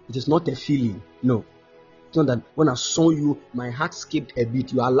 It is not a feeling. No. It's not that when I saw you, my heart skipped a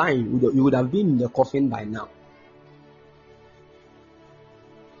beat. You are lying. You would have been in the coffin by now.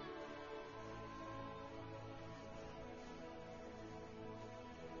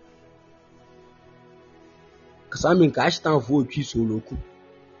 Because I mean, I stand for Kisoloku.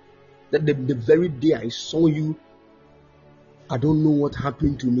 That the very day I saw you, I don't know what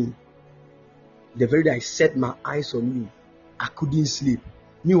happened to me. The very day I set my eyes on you, I couldn't sleep.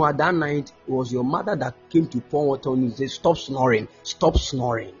 Meanwhile, that night, it was your mother that came to pour water on you and said, stop snoring, stop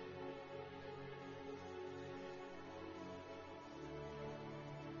snoring.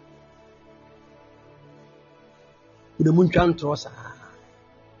 The moon can't trust her.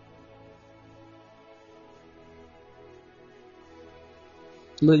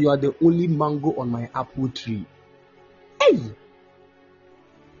 No, you are the only mango on my apple tree. Hey!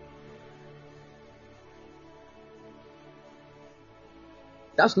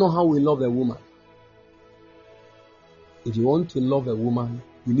 That's not how we love a woman. If you want to love a woman,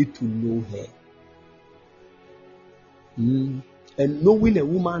 you need to know her. And knowing a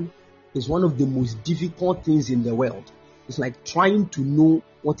woman is one of the most difficult things in the world. It's like trying to know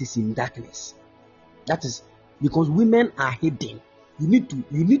what is in darkness. That is because women are hidden. You need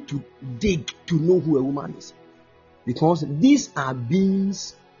to dig to know who a woman is. Because these are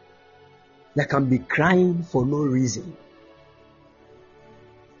beings that can be crying for no reason.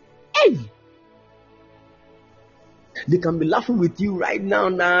 Hey! They can be laughing with you right now,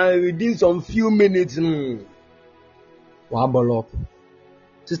 within some few minutes. Wobble up.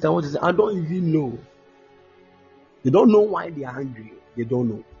 Sister, what is it? I don't even know. They don't know why they are angry. They don't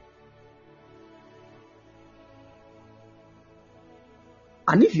know.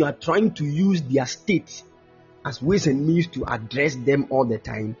 And if you are trying to use their state as ways and means to address them all the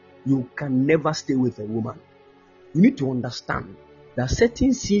time, you can never stay with a woman. You need to understand that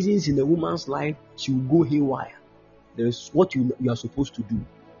certain seasons in a woman's life, she will go haywire. There's what you are supposed to do.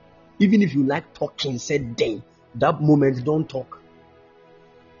 Even if you like talking, said then, that moment don't talk.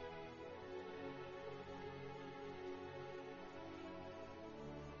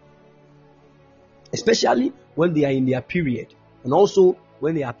 Especially when they are in their period, and also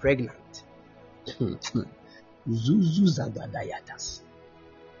when they are pregnant.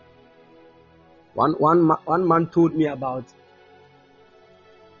 One man told me about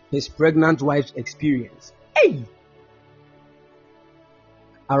his pregnant wife's experience. Hey!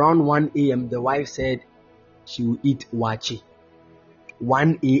 Around 1 a.m., the wife said she will eat wachi.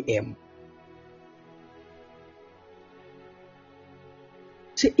 1 a.m.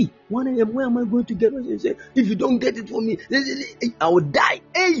 Say, hey, 1 a.m., where am I going to get it? He said, if you don't get it for me, I will die.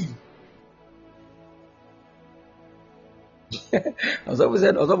 Hey! Osofo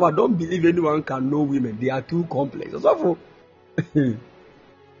said, I don't believe anyone can know women. They are too complex. Osofo,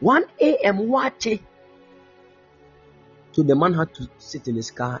 1 a.m. wachi. So the man had to sit in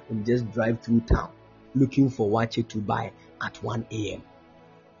his car and just drive through town looking for wachi to buy at 1 a.m.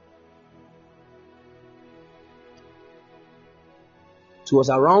 So it was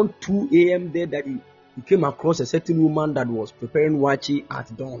around 2 a.m. there that he came across a certain woman that was preparing wachi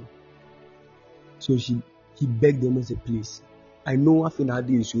at dawn. So he begged them and said, please, I know I've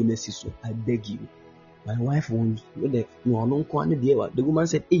been so necessary. I beg you. My wife wants the woman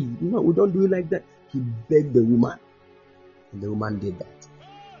said, hey, no, we don't do it like that. He begged the woman. And the woman did that.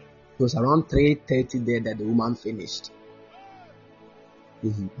 It was around 3:30 there that the woman finished.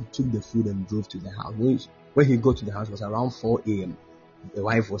 He took the food and drove to the house. When he got to the house, it was around 4 a.m. The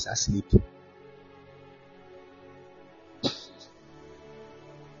wife was asleep.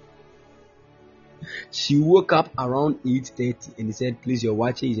 She woke up around 8:30 and he said, please, your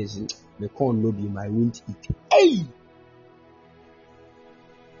watch is the corn no be my won't eat. Hey!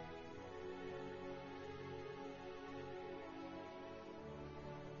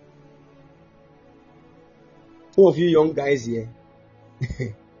 Some of you young guys here,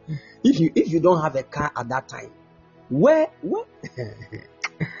 if you don't have a car at that time, where put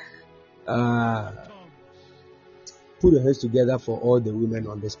your hands together for all the women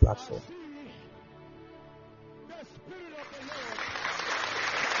on this platform.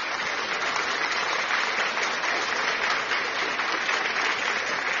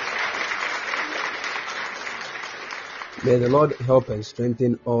 May the Lord help and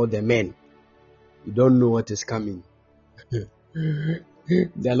strengthen all the men. You don't know what is coming. The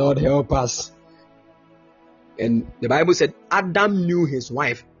Lord help us. And the Bible said Adam knew his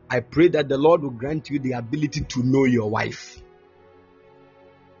wife. I pray that the Lord will grant you the ability to know your wife.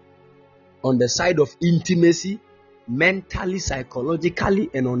 On the side of intimacy, mentally,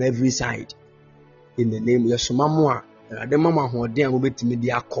 psychologically, and on every side. In the name of Yeshua.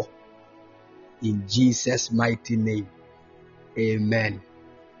 In Jesus' mighty name. Amen.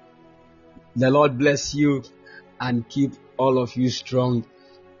 The Lord bless you and keep all of you strong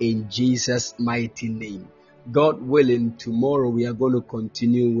in Jesus' mighty name. God willing, tomorrow we are going to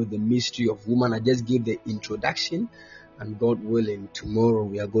continue with the mystery of woman. I just gave the introduction, and God willing, tomorrow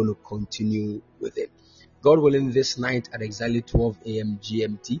we are going to continue with it. God willing, this night at exactly 12 a.m.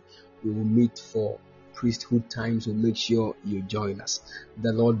 GMT, we will meet for priesthood time, so make sure you join us.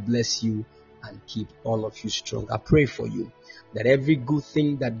 The Lord bless you and keep all of you strong. I pray for you that every good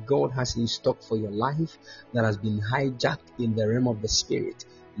thing that God has in stock for your life that has been hijacked in the realm of the spirit,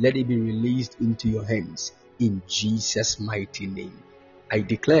 let it be released into your hands in Jesus' mighty name. I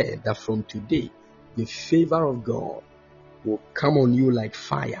declare that from today, the favor of God will come on you like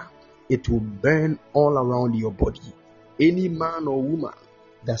fire. It will burn all around your body. Any man or woman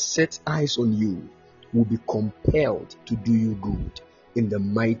that sets eyes on you will be compelled to do you good in the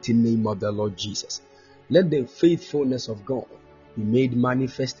mighty name of the Lord Jesus. Let the faithfulness of God be made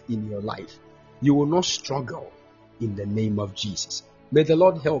manifest in your life. You will not struggle in the name of Jesus. May the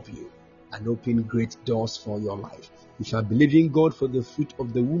Lord help you and open great doors for your life. If you are believing God for the fruit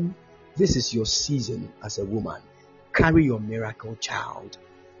of the womb, this is your season as a woman. Carry your miracle child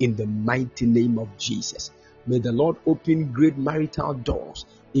in the mighty name of Jesus. May the Lord open great marital doors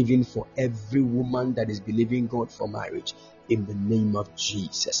even for every woman that is believing God for marriage in the name of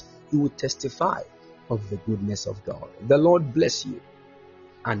Jesus. You will testify of the goodness of God. The Lord bless you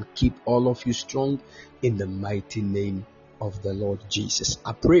and keep all of you strong in the mighty name of the Lord Jesus.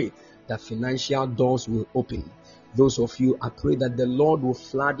 I pray that financial doors will open. Those of you, I pray that the Lord will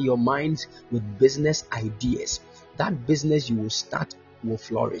flood your minds with business ideas. That business you will start will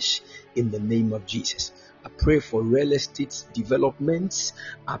flourish in the name of Jesus. I pray for real estate developments.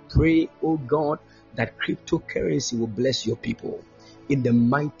 I pray, oh God, that cryptocurrency will bless your people in the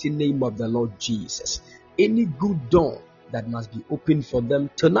mighty name of the Lord Jesus. Any good door that must be opened for them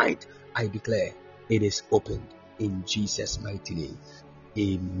tonight, I declare it is opened in Jesus' mighty name.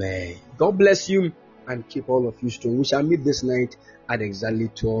 Amen. God bless you and keep all of you strong. We shall meet this night at exactly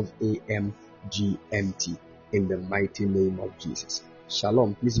 12 a.m. GMT in the mighty name of Jesus.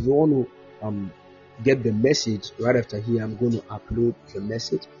 Shalom. Please, if you want to get the message right after here, I'm going to upload the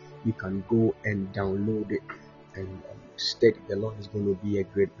message. You can go and download it and study. The Lord is going to be a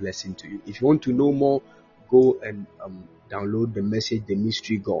great blessing to you. If you want to know more, go and download the message, The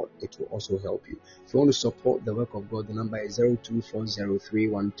Mystery God. It will also help you. If you want to support the work of God, the number is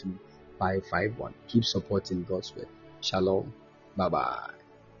 0240312551. Keep supporting God's word. Shalom. Bye-bye.